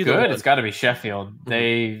either good. One. It's got to be Sheffield.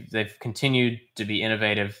 They've continued to be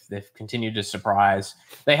innovative. They've continued to surprise.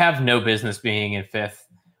 They have no business being in 5th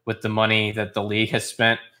with the money that the league has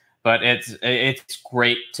spent, but it's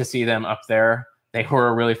great to see them up there. They were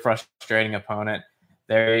a really frustrating opponent.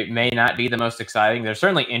 They may not be the most exciting. They're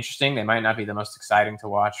certainly interesting. They might not be the most exciting to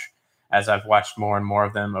watch, as I've watched more and more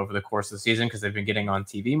of them over the course of the season because they've been getting on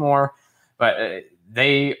TV more. But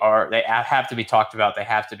they have to be talked about. They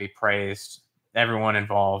have to be praised. Everyone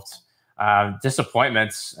involved.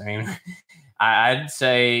 Disappointments. I mean, I'd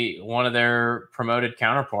say one of their promoted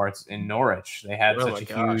counterparts in Norwich. They had such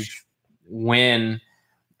a huge win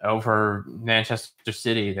over Manchester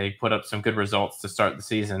City. They put up some good results to start the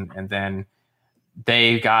season, and then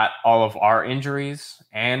they got all of our injuries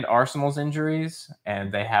and Arsenal's injuries,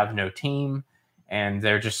 and they have no team, and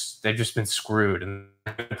they've just been screwed, and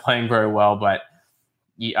they're playing very well. But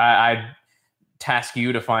I task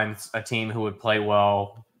you to find a team who would play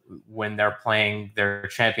well when they're playing their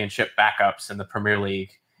championship backups in the Premier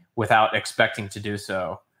League without expecting to do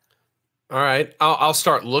so. All right, I'll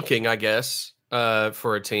start looking, I guess,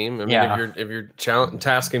 for a team. I mean, if you're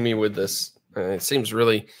tasking me with this, it seems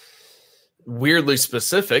really weirdly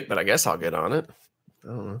specific, but I guess I'll get on it. I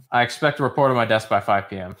don't know. I expect a report on my desk by 5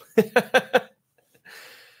 p.m.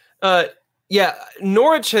 Yeah,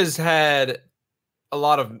 Norwich has had a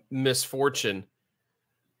lot of misfortune.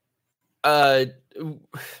 What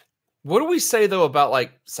do we say though about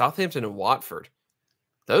like Southampton and Watford?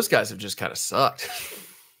 Those guys have just kind of sucked.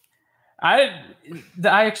 I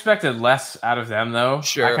expected less out of them though.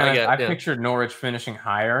 Sure, I pictured Norwich finishing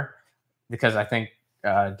higher because I think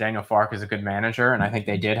Daniel Farke is a good manager, and I think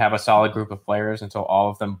they did have a solid group of players until all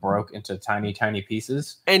of them broke into tiny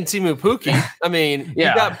pieces. And Timu Pukki, I mean, you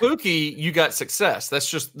got Pukki, you got success.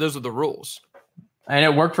 Those are the rules. And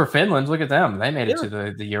it worked for Finland. Look at them; they made it to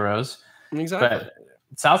the Euros. Exactly. But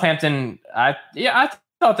Southampton, I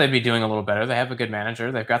thought they'd be doing a little better. They have a good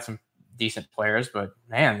manager. They've got some decent players, but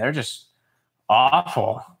man, they're just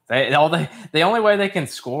awful. The only way they can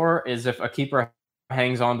score is if a keeper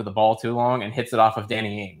hangs on to the ball too long and hits it off of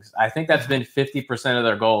Danny Ings. I think that's been 50% of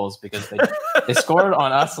their goals because they scored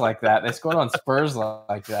on us like that. They scored on Spurs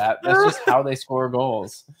like that. That's just how they score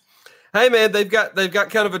goals. Hey man, they've got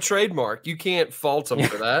kind of a trademark. You can't fault them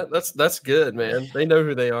for that. That's good, man. They know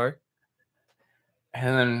who they are.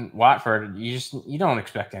 And then Watford, you don't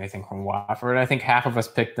expect anything from Watford. I think half of us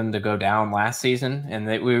picked them to go down last season, and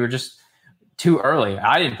we were just too early.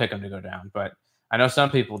 I didn't pick them to go down, but I know some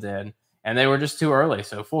people did. And they were just too early.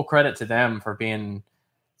 So full credit to them for being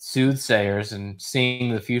soothsayers and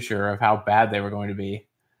seeing the future of how bad they were going to be.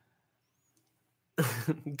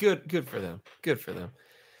 Good for them. Good for them.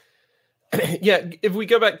 Yeah, if we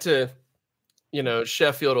go back to,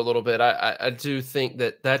 Sheffield a little bit, I do think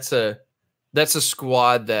that's a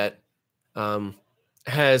squad that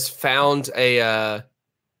has found a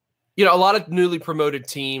lot of newly promoted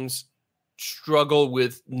teams struggle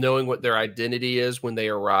with knowing what their identity is when they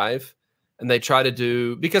arrive. And they try to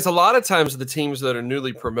do, because a lot of times the teams that are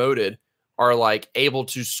newly promoted are like able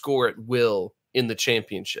to score at will in the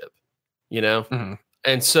championship, Mm-hmm.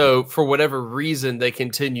 And so for whatever reason, they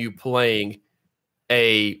continue playing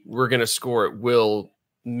we're going to score at will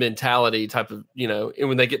mentality type of, and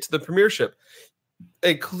when they get to the Premiership,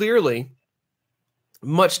 and clearly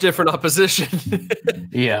much different opposition.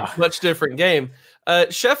 Yeah. Much different game.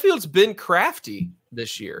 Sheffield's been crafty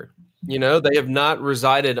this year. They have not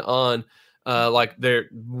resided on like their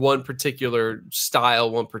one particular style,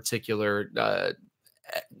 one particular,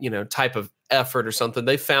 type of effort or something.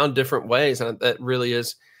 They found different ways. And that really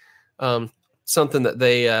is something that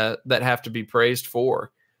they that have to be praised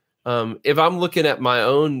for. If I'm looking at my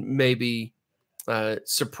own maybe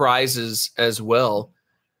surprises as well,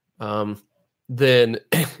 then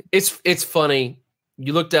it's funny.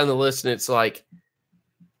 You look down the list and it's like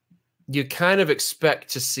you kind of expect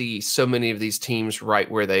to see so many of these teams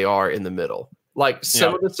right where they are in the middle. Like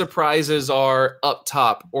some of the surprises are up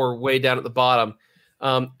top or way down at the bottom.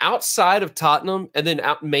 Outside of Tottenham, and then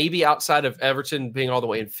maybe outside of Everton being all the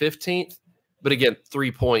way in 15th. But again,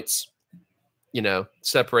 3 points,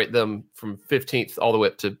 separate them from 15th all the way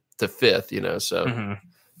up to 5th, so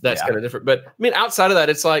that's kind of different. But I mean, outside of that,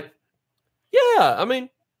 it's like, yeah, I mean,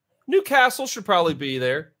 Newcastle should probably be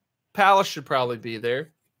there. Palace should probably be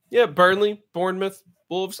there. Yeah, Burnley, Bournemouth,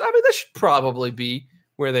 Wolves. I mean, they should probably be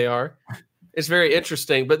where they are. It's very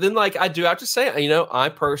interesting. But then, like, I do have to say, I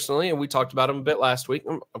personally, and we talked about them a bit last week,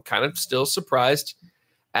 I'm kind of still surprised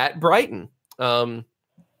at Brighton.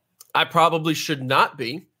 I probably should not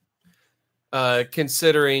be,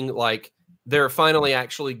 considering, like, they're finally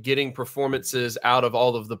actually getting performances out of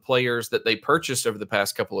all of the players that they purchased over the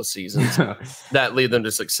past couple of seasons that lead them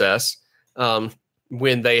to success.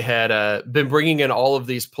 When they had been bringing in all of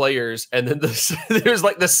these players, and then there's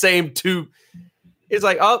like the same two. It's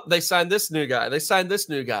like, oh, they signed this new guy. They signed this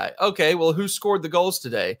new guy. Okay, well, who scored the goals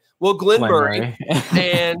today? Well, Glenn Murray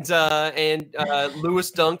and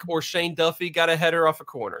Lewis Dunk or Shane Duffy got a header off a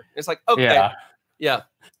corner. It's like, okay, yeah,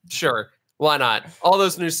 sure. Why not? All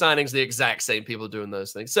those new signings, the exact same people doing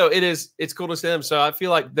those things. So it's cool to see them. So I feel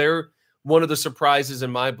like they're one of the surprises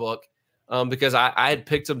in my book. Because I had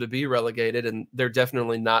picked them to be relegated, and they're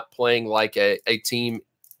definitely not playing like a team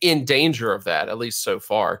in danger of that, at least so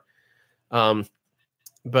far. I'd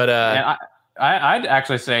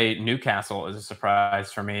actually say Newcastle is a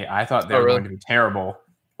surprise for me. I thought they were going to be terrible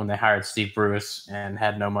when they hired Steve Bruce and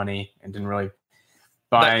had no money and didn't really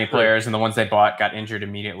buy any players, and the ones they bought got injured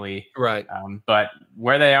immediately. Right. But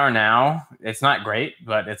where they are now, it's not great,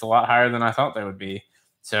 but it's a lot higher than I thought they would be.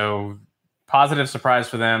 So positive surprise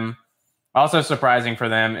for them. Also surprising for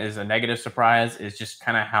them is a negative surprise is just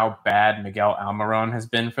kind of how bad Miguel Almiron has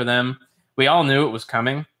been for them. We all knew it was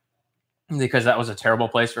coming because that was a terrible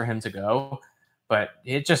place for him to go, but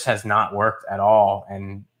it just has not worked at all.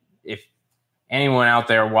 And if anyone out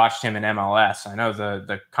there watched him in MLS, I know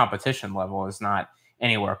the competition level is not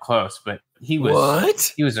anywhere close, but he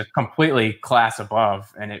was a completely class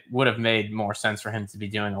above, and it would have made more sense for him to be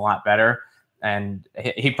doing a lot better. And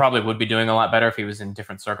he probably would be doing a lot better if he was in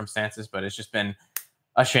different circumstances, but it's just been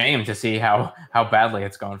a shame to see how badly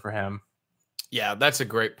it's gone for him. Yeah, that's a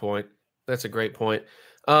great point.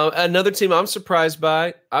 Another team I'm surprised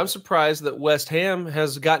by, I'm surprised that West Ham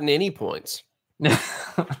has gotten any points.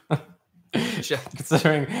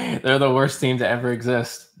 Considering they're the worst team to ever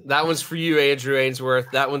exist. That one's for you, Andrew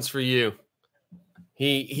Ainsworth. That one's for you.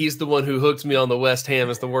 He's the one who hooked me on the West Ham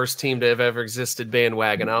as the worst team to have ever existed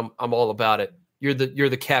bandwagon. I'm all about it. You're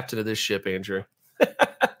the captain of this ship, Andrew.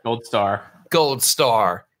 Gold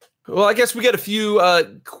star. Well, I guess we got a few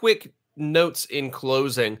quick notes in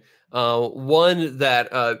closing. One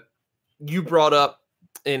that you brought up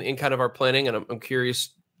in kind of our planning, and I'm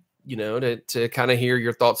curious, to kind of hear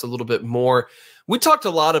your thoughts a little bit more. We talked a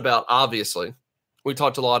lot about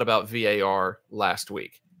VAR last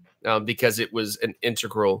week. Because it was an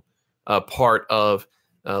integral part of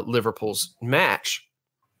Liverpool's match.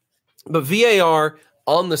 But VAR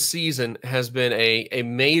on the season has been a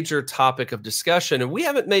major topic of discussion, and we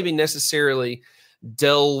haven't maybe necessarily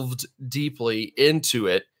delved deeply into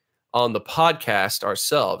it on the podcast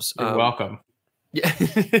ourselves. You're welcome. Yeah.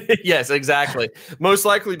 Yes, exactly. Most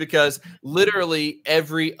likely because literally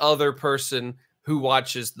every other person who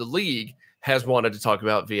watches the league has wanted to talk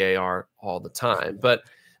about VAR all the time. But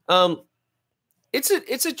um, it's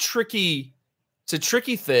a tricky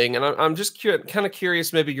thing, and I'm just kind of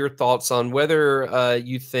curious, maybe your thoughts on whether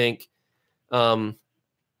you think, um,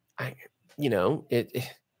 I,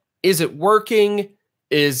 is it working?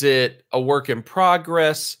 Is it a work in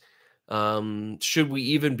progress? Should we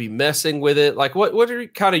even be messing with it? Like, what are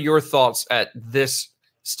kind of your thoughts at this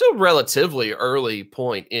still relatively early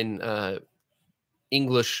point in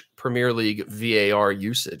English Premier League VAR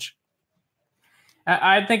usage?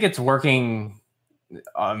 I think it's working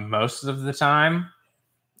most of the time.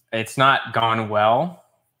 It's not gone well,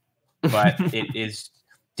 but it is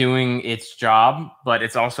doing its job, but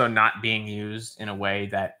it's also not being used in a way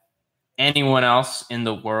that anyone else in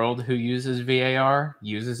the world who uses VAR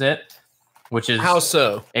uses it, which is How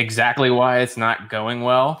so? exactly why it's not going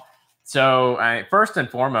well. So, first and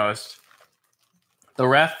foremost, the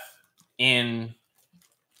ref in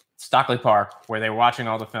Stockley Park, where they were watching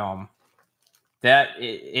all the film, that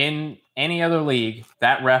in any other league,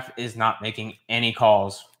 that ref is not making any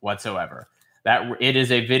calls whatsoever. That it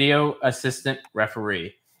is a video assistant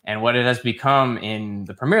referee, and what it has become in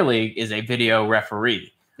the Premier League is a video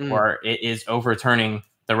referee, where it is overturning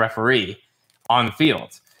the referee on the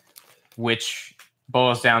field, which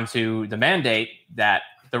boils down to the mandate that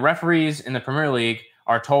the referees in the Premier League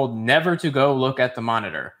are told never to go look at the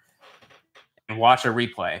monitor and watch a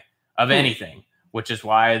replay of anything, which is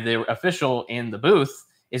why the official in the booth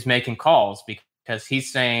is making calls, because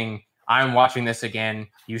he's saying, I'm watching this again,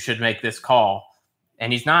 you should make this call.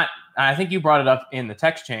 And he's not, I think you brought it up in the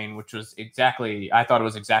text chain, which was exactly, I thought it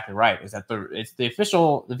was exactly right, is that it's the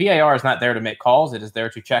official, the VAR is not there to make calls, it is there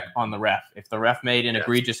to check on the ref. If the ref made an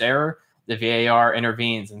egregious error, the VAR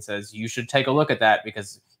intervenes and says, you should take a look at that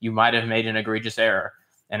because you might have made an egregious error.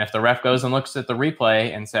 And if the ref goes and looks at the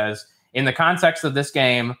replay and says, in the context of this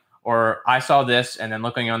game, or I saw this, and then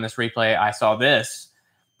looking on this replay, I saw this,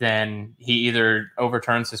 then he either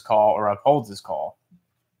overturns his call or upholds his call.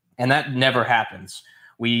 And that never happens.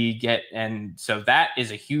 And so that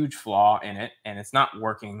is a huge flaw in it, and it's not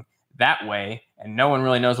working that way. And no one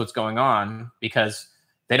really knows what's going on because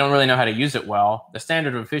they don't really know how to use it well. The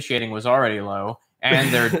standard of officiating was already low,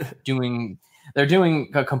 and they're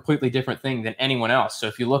doing a completely different thing than anyone else. So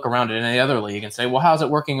if you look around at any other league and say, well, how's it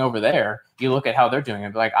working over there? You look at how they're doing it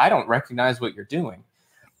and be like, I don't recognize what you're doing.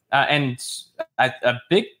 And a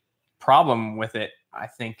big problem with it, I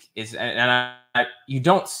think, is, you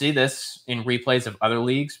don't see this in replays of other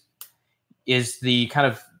leagues, is the kind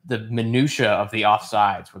of the minutia of the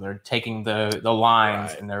offsides, where they're taking the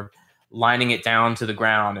lines and they're lining it down to the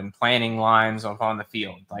ground and planning lines on the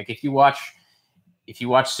field. Like if you watch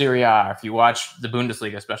Serie A, or if you watch the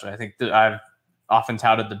Bundesliga, especially, I think I've often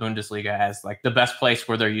touted the Bundesliga as like the best place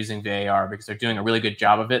where they're using VAR, because they're doing a really good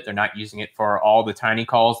job of it. They're not using it for all the tiny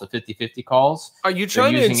calls, the 50-50 calls. Are you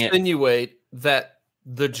trying to insinuate that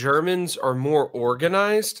the Germans are more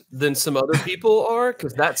organized than some other people are?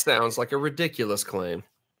 Because that sounds like a ridiculous claim.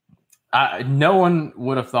 No one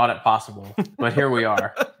would have thought it possible, but here we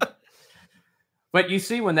are. But you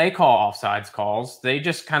see, when they call offsides calls, they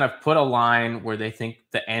just kind of put a line where they think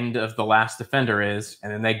the end of the last defender is,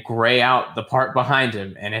 and then they gray out the part behind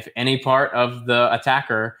him. And if any part of the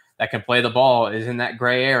attacker that can play the ball is in that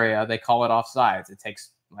gray area, they call it offsides. It takes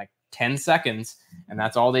like 10 seconds, and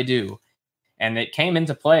that's all they do. And it came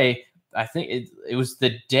into play, I think it was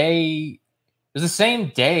the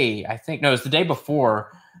same day, I think. No, it was the day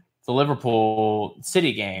before the Liverpool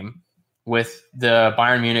City game, with the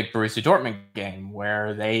Bayern Munich Borussia Dortmund game,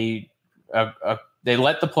 where they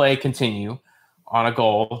let the play continue on a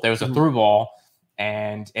goal. There was a through ball,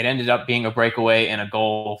 and it ended up being a breakaway and a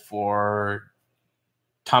goal for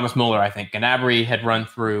Thomas Muller, I think. Gnabry had run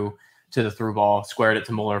through to the through ball, squared it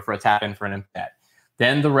to Muller for a tap-in for an impact.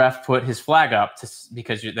 Then the ref put his flag up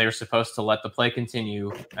because they were supposed to let the play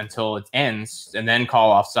continue until it ends and then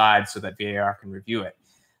call offside so that VAR can review it.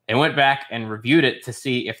 They went back and reviewed it to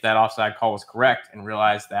see if that offside call was correct, and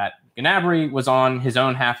realized that Gnabry was on his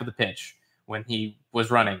own half of the pitch when he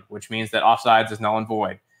was running, which means that offsides is null and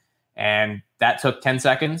void. And that took 10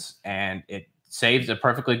 seconds, and it saved a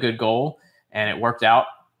perfectly good goal, and it worked out.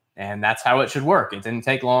 And that's how it should work. It didn't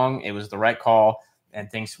take long. It was the right call,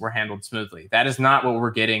 and things were handled smoothly. That is not what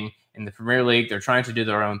we're getting in the Premier League. They're trying to do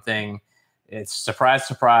their own thing. It's surprise,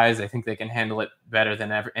 surprise. I think they can handle it better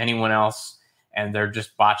than anyone else, and they're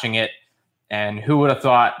just botching it. And who would have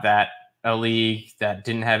thought that a league that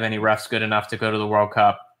didn't have any refs good enough to go to the World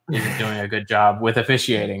Cup isn't doing a good job with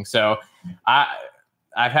officiating? So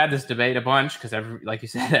I've had this debate a bunch because, like you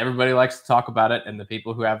said, everybody likes to talk about it, and the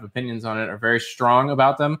people who have opinions on it are very strong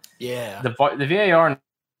about them. Yeah. The VAR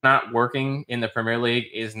not working in the Premier League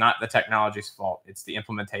is not the technology's fault. It's the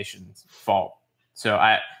implementation's fault. So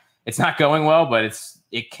it's not going well, but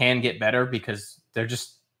it can get better because they're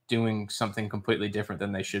just doing something completely different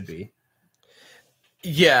than they should be.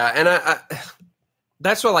 Yeah, and I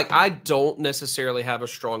that's why, like, I don't necessarily have a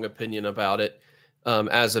strong opinion about it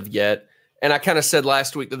as of yet. And I kind of said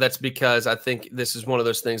last week that that's because I think this is one of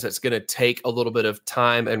those things that's going to take a little bit of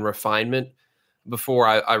time and refinement before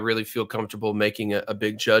I really feel comfortable making a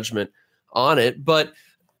big judgment on it. But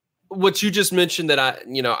what you just mentioned that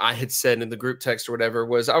I had said in the group text or whatever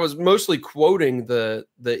was I was mostly quoting the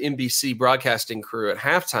NBC broadcasting crew at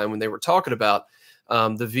halftime when they were talking about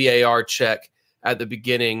the VAR check at the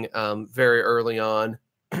beginning, very early on,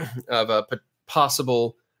 of a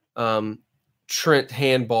possible Trent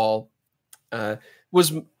handball.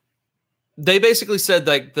 They basically said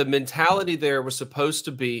like the mentality there was supposed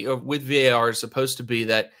to be with VAR is supposed to be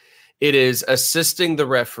that it is assisting the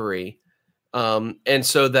referee, and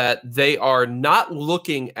so that they are not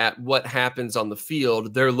looking at what happens on the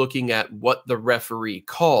field, they're looking at what the referee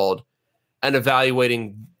called and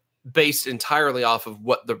evaluating based entirely off of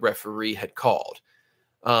what the referee had called.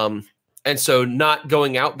 And so not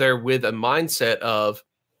going out there with a mindset of,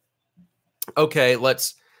 okay,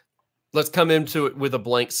 let's come into it with a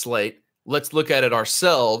blank slate. Let's look at it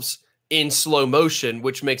ourselves in slow motion,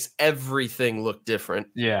 which makes everything look different.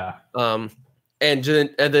 Yeah. And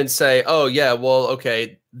then say, oh yeah, well,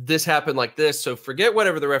 okay, this happened like this. So forget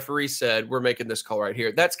whatever the referee said. We're making this call right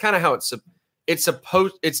here. That's kind of how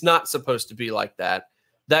it's not supposed to be like that.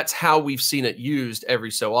 That's how we've seen it used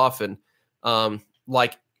every so often.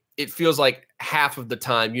 Like it feels like half of the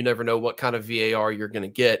time you never know what kind of VAR you're going to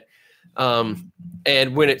get.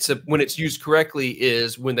 And when it's used correctly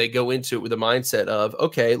is when they go into it with a mindset of,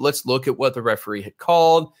 okay, let's look at what the referee had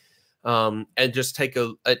called, and just take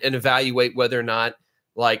and evaluate whether or not,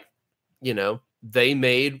 like, they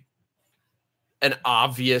made an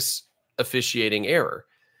obvious officiating error.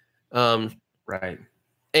 Right.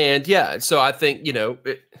 And yeah, so I think,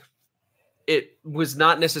 it was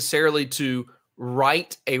not necessarily to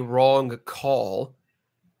right a wrong call.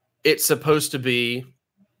 It's supposed to be,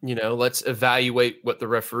 let's evaluate what the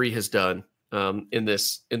referee has done in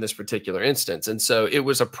this particular instance. And so it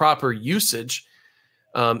was a proper usage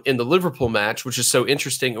in the Liverpool match, which is so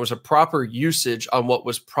interesting. It was a proper usage on what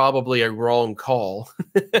was probably a wrong call.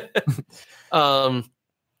 But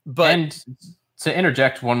and to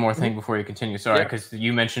interject one more thing before you continue, sorry, because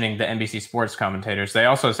you mentioning the NBC Sports commentators, they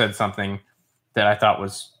also said something that I thought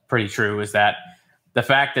was pretty true, is that the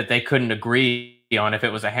fact that they couldn't agree on if it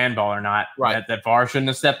was a handball or not, right, that VAR shouldn't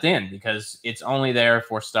have stepped in because it's only there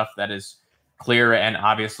for stuff that is clear and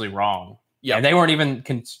obviously wrong. Yeah, and they weren't even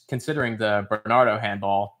considering the Bernardo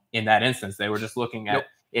handball in that instance. They were just looking at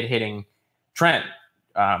it hitting Trent.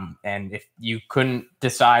 And if you couldn't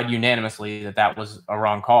decide unanimously that was a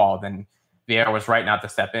wrong call, then VAR was right not to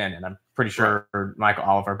step in. And I'm pretty sure Michael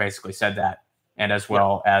Oliver basically said that, and as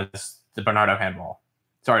well as the Bernardo handball.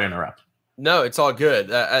 Sorry to interrupt. No, it's all good.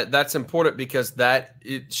 That's important because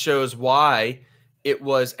it shows why it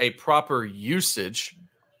was a proper usage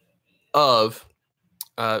of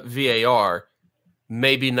VAR.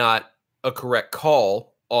 Maybe not a correct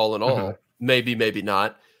call all in all. Maybe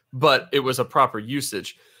not. But it was a proper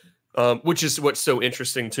usage, which is what's so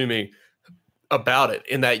interesting to me about it,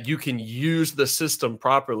 in that you can use the system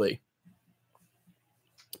properly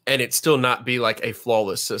and it still not be like a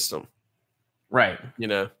flawless system. Right.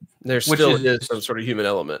 There still is some sort of human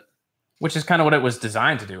element. Which is kind of what it was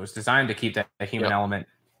designed to do. It was designed to keep that human element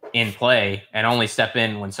in play and only step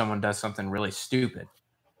in when someone does something really stupid.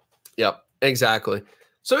 Yep, exactly.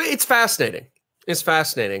 So it's fascinating. It's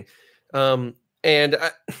fascinating. And,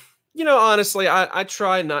 honestly, I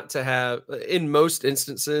try not to have, in most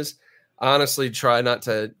instances, honestly try not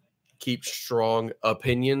to keep strong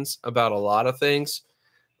opinions about a lot of things,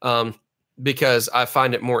 because I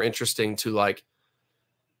find it more interesting to, like,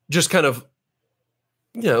 just kind of,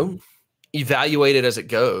 evaluate it as it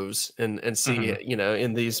goes and see,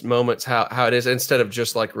 in these moments how it is, instead of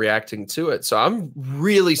just, like, reacting to it. So I'm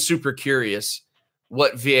really super curious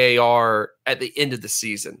what VAR at the end of the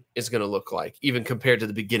season is going to look like, even compared to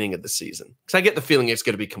the beginning of the season. Because I get the feeling it's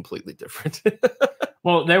going to be completely different.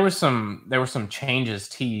 Well, there were some changes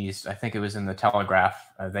teased. I think it was in the Telegraph.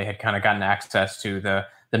 They had kind of gotten access to the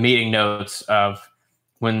meeting notes of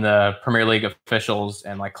when the Premier League officials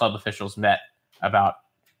and, like, club officials met about,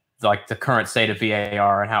 like, the current state of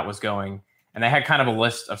VAR and how it was going. And they had kind of a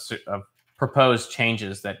list of proposed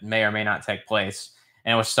changes that may or may not take place.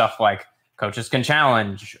 And it was stuff like coaches can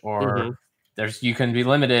challenge, or you can be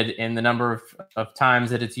limited in the number of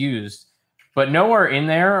times that it's used. But nowhere in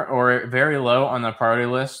there, or very low on the priority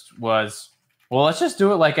list, was, well, let's just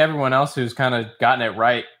do it like everyone else who's kind of gotten it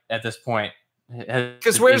right at this point.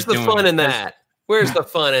 Because where's the fun in that? Where's the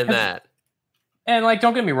fun in that? And like,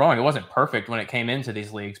 don't get me wrong, it wasn't perfect when it came into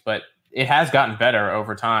these leagues, but it has gotten better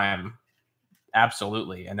over time.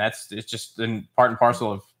 Absolutely. And it's just part and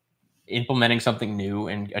parcel of implementing something new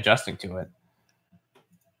and adjusting to it.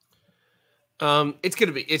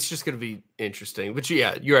 It's just gonna be interesting. But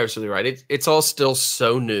yeah, you're absolutely right. It's all still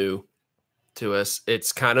so new to us.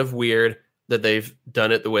 It's kind of weird that they've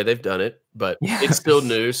done it the way they've done it, but it's still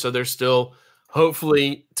new. So there's still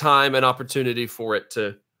hopefully time and opportunity for it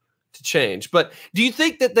to change. But do you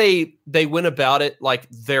think that they went about it like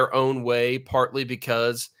their own way, partly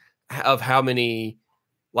because of how many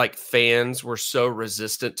like fans were so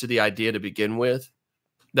resistant to the idea to begin with,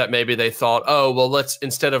 that maybe they thought, oh, well, let's,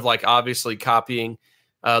 instead of like obviously copying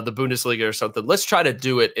the Bundesliga or something, let's try to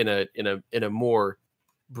do it in a more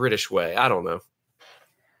British way. I don't know.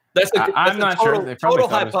 I'm not sure. They probably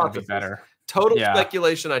thought it was going to be better. Total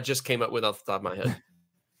speculation I just came up with off the top of my head.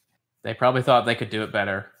 They probably thought they could do it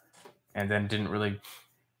better, and then didn't really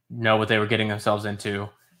know what they were getting themselves into,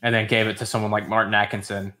 and then gave it to someone like Martin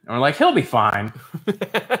Atkinson. And we're like, he'll be fine.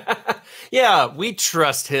 Yeah, we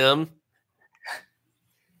trust him.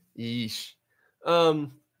 Yeesh. All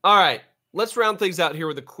right, let's round things out here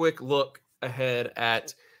with a quick look ahead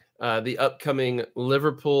at the upcoming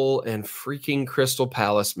Liverpool and freaking Crystal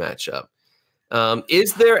Palace matchup.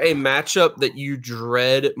 Is there a matchup that you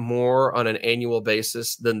dread more on an annual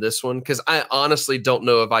basis than this one? Because I honestly don't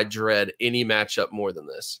know if I dread any matchup more than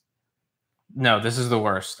this. No, this is the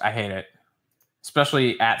worst. I hate it,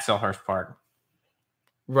 especially at Selhurst Park.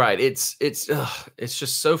 Right. It's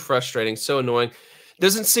just so frustrating, so annoying.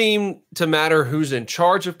 Doesn't seem to matter who's in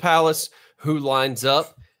charge of Palace, who lines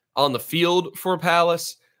up on the field for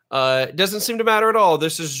Palace. It doesn't seem to matter at all.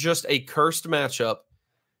 This is just a cursed matchup.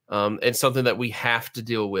 And something that we have to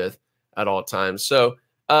deal with at all times. So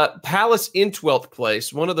Palace in 12th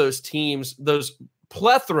place, one of those teams, those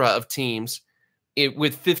plethora of teams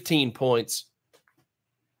with 15 points.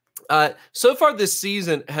 So far this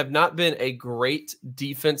season have not been a great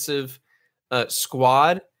defensive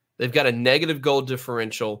squad. They've got a negative goal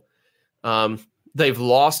differential. They've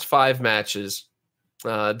lost 5 matches.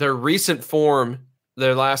 Their recent form,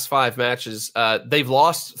 their last 5 matches, they've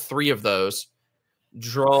lost 3 of those.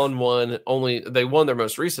 Drawn one, only they won their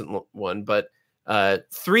most recent one, but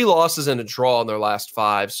 3 losses and a draw in their last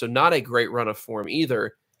 5. So not a great run of form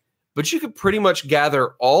either. But you could pretty much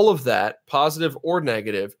gather all of that, positive or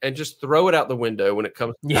negative, and just throw it out the window when it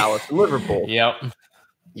comes to Palace and Liverpool. Yep.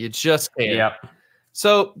 You just can't. Yep.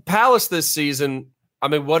 So Palace this season, I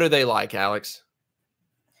mean, what are they like, Alex?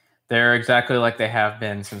 They're exactly like they have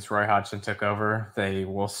been since Roy Hodgson took over. They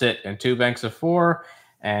will sit in 2 banks of 4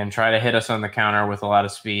 and try to hit us on the counter with a lot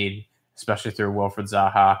of speed, especially through Wilfried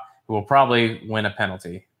Zaha, who will probably win a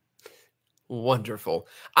penalty. Wonderful.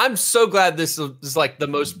 I'm so glad this is like the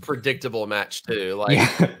most predictable match too. Like,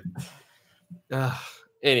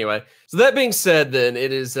 anyway. So that being said, then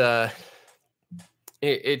it is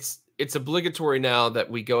it's obligatory now that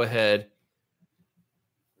we go ahead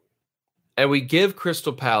and we give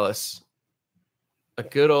Crystal Palace a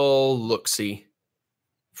good old look-see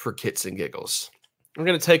for kits and giggles. We're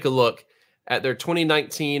going to take a look at their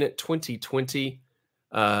 2019-2020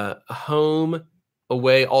 home,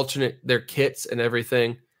 away, alternate their kits and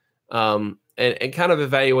everything, and kind of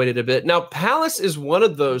evaluate it a bit. Now, Palace is one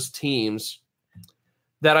of those teams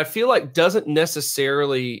that I feel like doesn't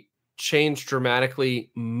necessarily change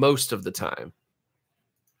dramatically most of the time.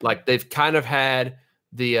 Like they've kind of had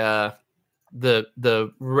the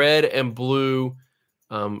red and blue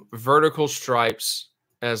vertical stripes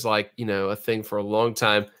as like, you know, a thing for a long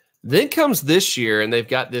time. Then comes this year and they've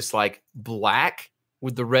got this like black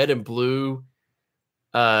with the red and blue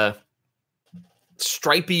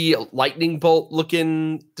stripy lightning bolt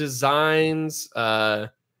looking designs.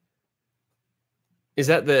 Is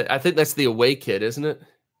that I think that's the away kit, isn't it?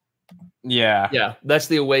 Yeah. Yeah, that's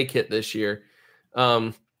the away kit this year.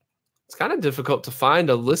 It's kind of difficult to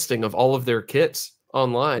find a listing of all of their kits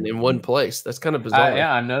online in one place. That's kind of bizarre.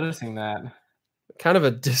 Yeah, I'm noticing that. Kind of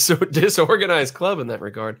a disorganized club in that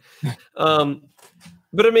regard. But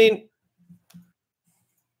I mean,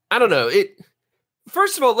 I don't know.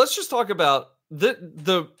 First of all, let's just talk about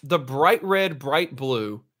the bright red, bright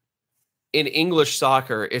blue in English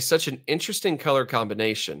soccer is such an interesting color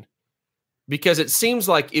combination because it seems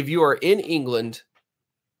like if you are in England,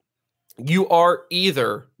 you are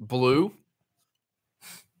either blue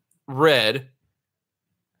red,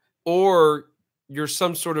 or you're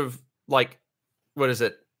some sort of like, what is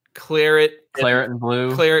it? Claret and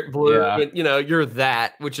blue. Claret blue. Yeah. And, you're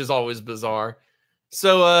that, which is always bizarre.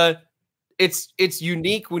 So it's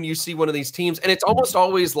unique when you see one of these teams, and it's almost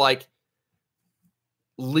always like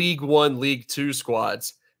League One, League Two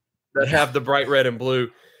squads that have the bright red and blue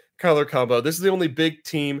color combo. This is the only big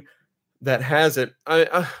team that has it.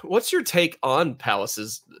 What's your take on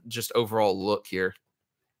Palace's just overall look here?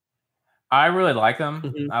 I really like them.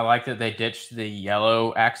 Mm-hmm. I like that they ditched the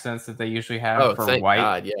yellow accents that they usually have for white.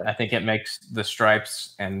 God, yeah. I think it makes the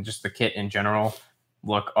stripes and just the kit in general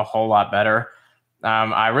look a whole lot better.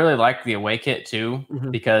 I really like the away kit too,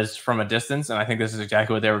 because from a distance, and I think this is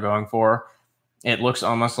exactly what they were going for, it looks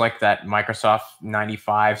almost like that Microsoft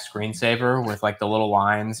 95 screensaver with like the little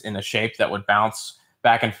lines in a shape that would bounce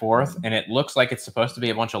back and forth. And it looks like it's supposed to be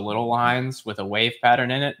a bunch of little lines with a wave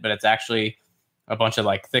pattern in it, but it's actually a bunch of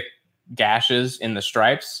like thick gashes in the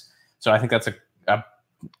stripes. So I think that's a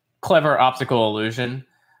clever optical illusion.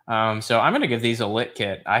 So I'm going to give these a lit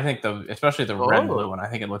kit. I think especially the red and blue one, I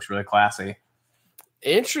think it looks really classy.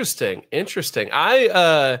 Interesting.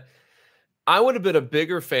 I would have been a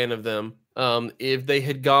bigger fan of them if they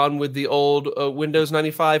had gone with the old Windows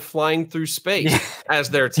 95 flying through space as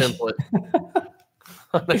their template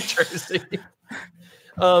on a jersey.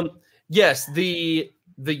 Yes, the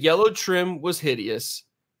yellow trim was hideous.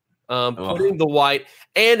 Putting the white,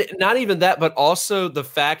 and not even that, but also the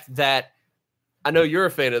fact that, I know you're a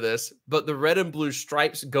fan of this, but the red and blue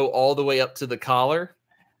stripes go all the way up to the collar.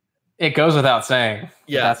 It goes without saying.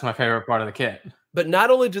 Yeah. That's my favorite part of the kit. But not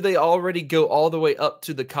only do they already go all the way up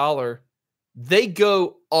to the collar, they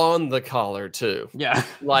go on the collar too. Yeah.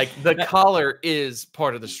 Like the collar is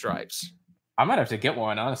part of the stripes. I might have to get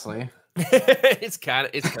one, honestly. It's kind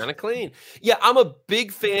of clean. Yeah, I'm a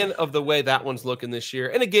big fan of the way that one's looking this year.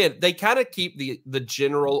 And again, they kind of keep the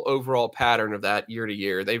general overall pattern of that year to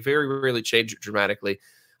year. They very rarely change it dramatically.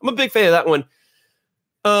 I'm a big fan of that one.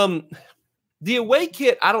 The away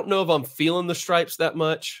kit, I don't know if I'm feeling the stripes that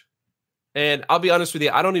much. And I'll be honest with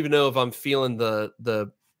you, I don't even know if I'm feeling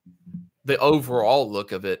the overall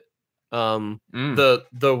look of it. The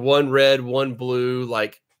one red, one blue,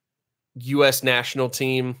 like U.S. national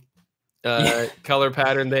team color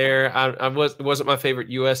pattern there. It wasn't my favorite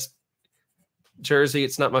U.S. jersey.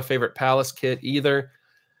 It's not my favorite Palace kit either.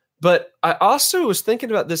 But I also was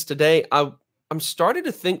thinking about this today. I'm starting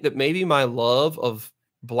to think that maybe my love of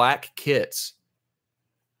black kits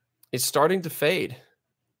is starting to fade.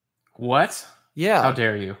 What? Yeah. How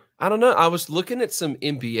dare you? I don't know. I was looking at some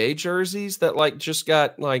NBA jerseys that like just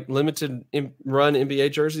got like limited run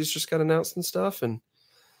NBA jerseys just got announced and stuff. And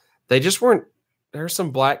they just weren't, there's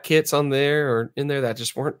some black kits on there or in there that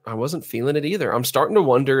just weren't, I wasn't feeling it either. I'm starting to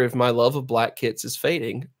wonder if my love of black kits is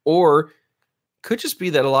fading, or could just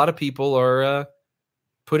be that a lot of people are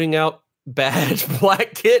putting out bad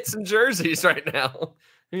black kits and jerseys right now.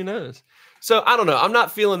 Who knows? So I don't know. I'm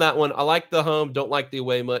not feeling that one. I like the home, don't like the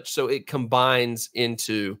away much. So it combines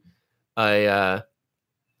into a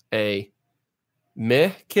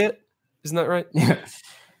meh kit. Isn't that right?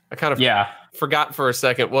 I kind of forgot for a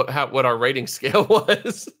second what our rating scale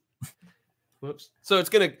was. Whoops. So it's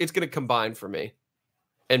gonna combine for me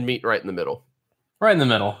and meet right in the middle. Right in the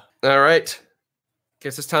middle. All right.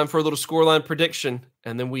 Guess it's time for a little scoreline prediction,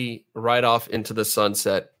 and then we ride off into the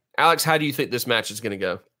sunset. Alex, how do you think this match is going to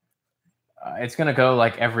go? It's going to go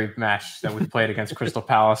like every match that we've played against Crystal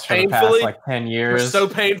Palace for the past like 10 years. So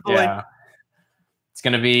painfully. Yeah. It's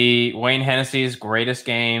going to be Wayne Hennessy's greatest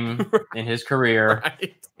game in his career.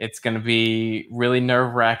 Right. It's going to be really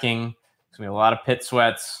nerve-wracking. It's going to be a lot of pit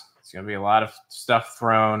sweats. It's going to be a lot of stuff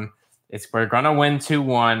thrown. We're going to win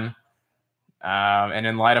 2-1. And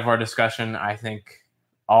in light of our discussion, I think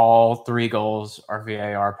all 3 goals are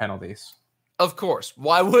VAR penalties. Of course.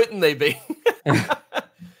 Why wouldn't they be?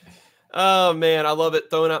 Oh, man, I love it.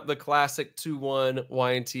 Throwing out the classic 2-1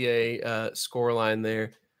 YNTA scoreline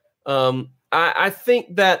there. I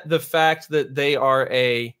think that the fact that they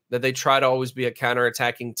try to always be a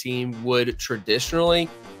counterattacking team would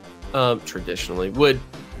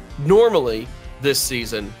normally this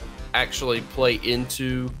season actually play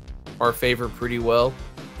into our favor pretty well,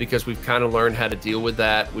 because we've kind of learned how to deal with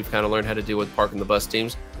that. We've kind of learned how to deal with parking the bus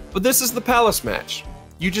teams. But this is the Palace match.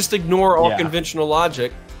 You just ignore all conventional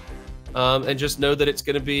logic and just know that it's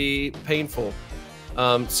going to be painful.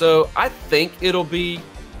 So I think it'll be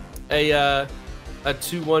a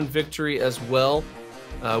 2-1 victory as well.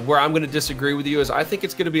 Where I'm going to disagree with you is I think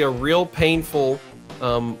it's going to be a real painful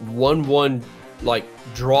 1-1 like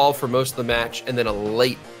draw for most of the match, and then a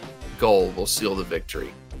late goal will seal the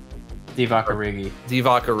victory. Divock Origi.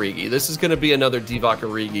 Divock Origi. This is going to be another Divock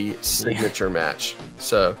Origi signature match.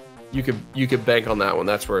 So you could bank on that one.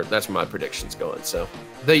 That's where my prediction's going. So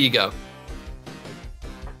there you go.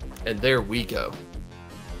 And there we go.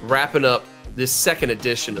 Wrapping up this second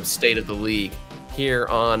edition of State of the League here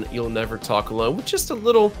on You'll Never Talk Alone with just a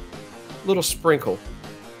little sprinkle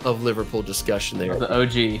of Liverpool discussion there. Of the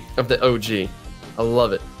OG. Of the OG. I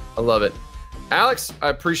love it. I love it. Alex, I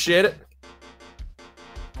appreciate it.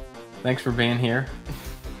 Thanks for being here.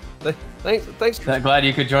 Thanks. Glad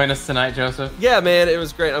you could join us tonight, Joseph. Yeah, man, it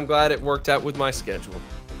was great. I'm glad it worked out with my schedule.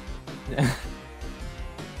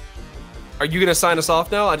 Are you going to sign us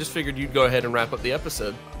off now? I just figured you'd go ahead and wrap up the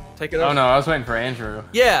episode. Take it over. Oh, no, I was waiting for Andrew.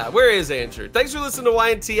 Yeah, where is Andrew? Thanks for listening to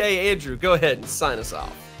YNTA. Andrew, go ahead and sign us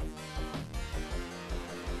off.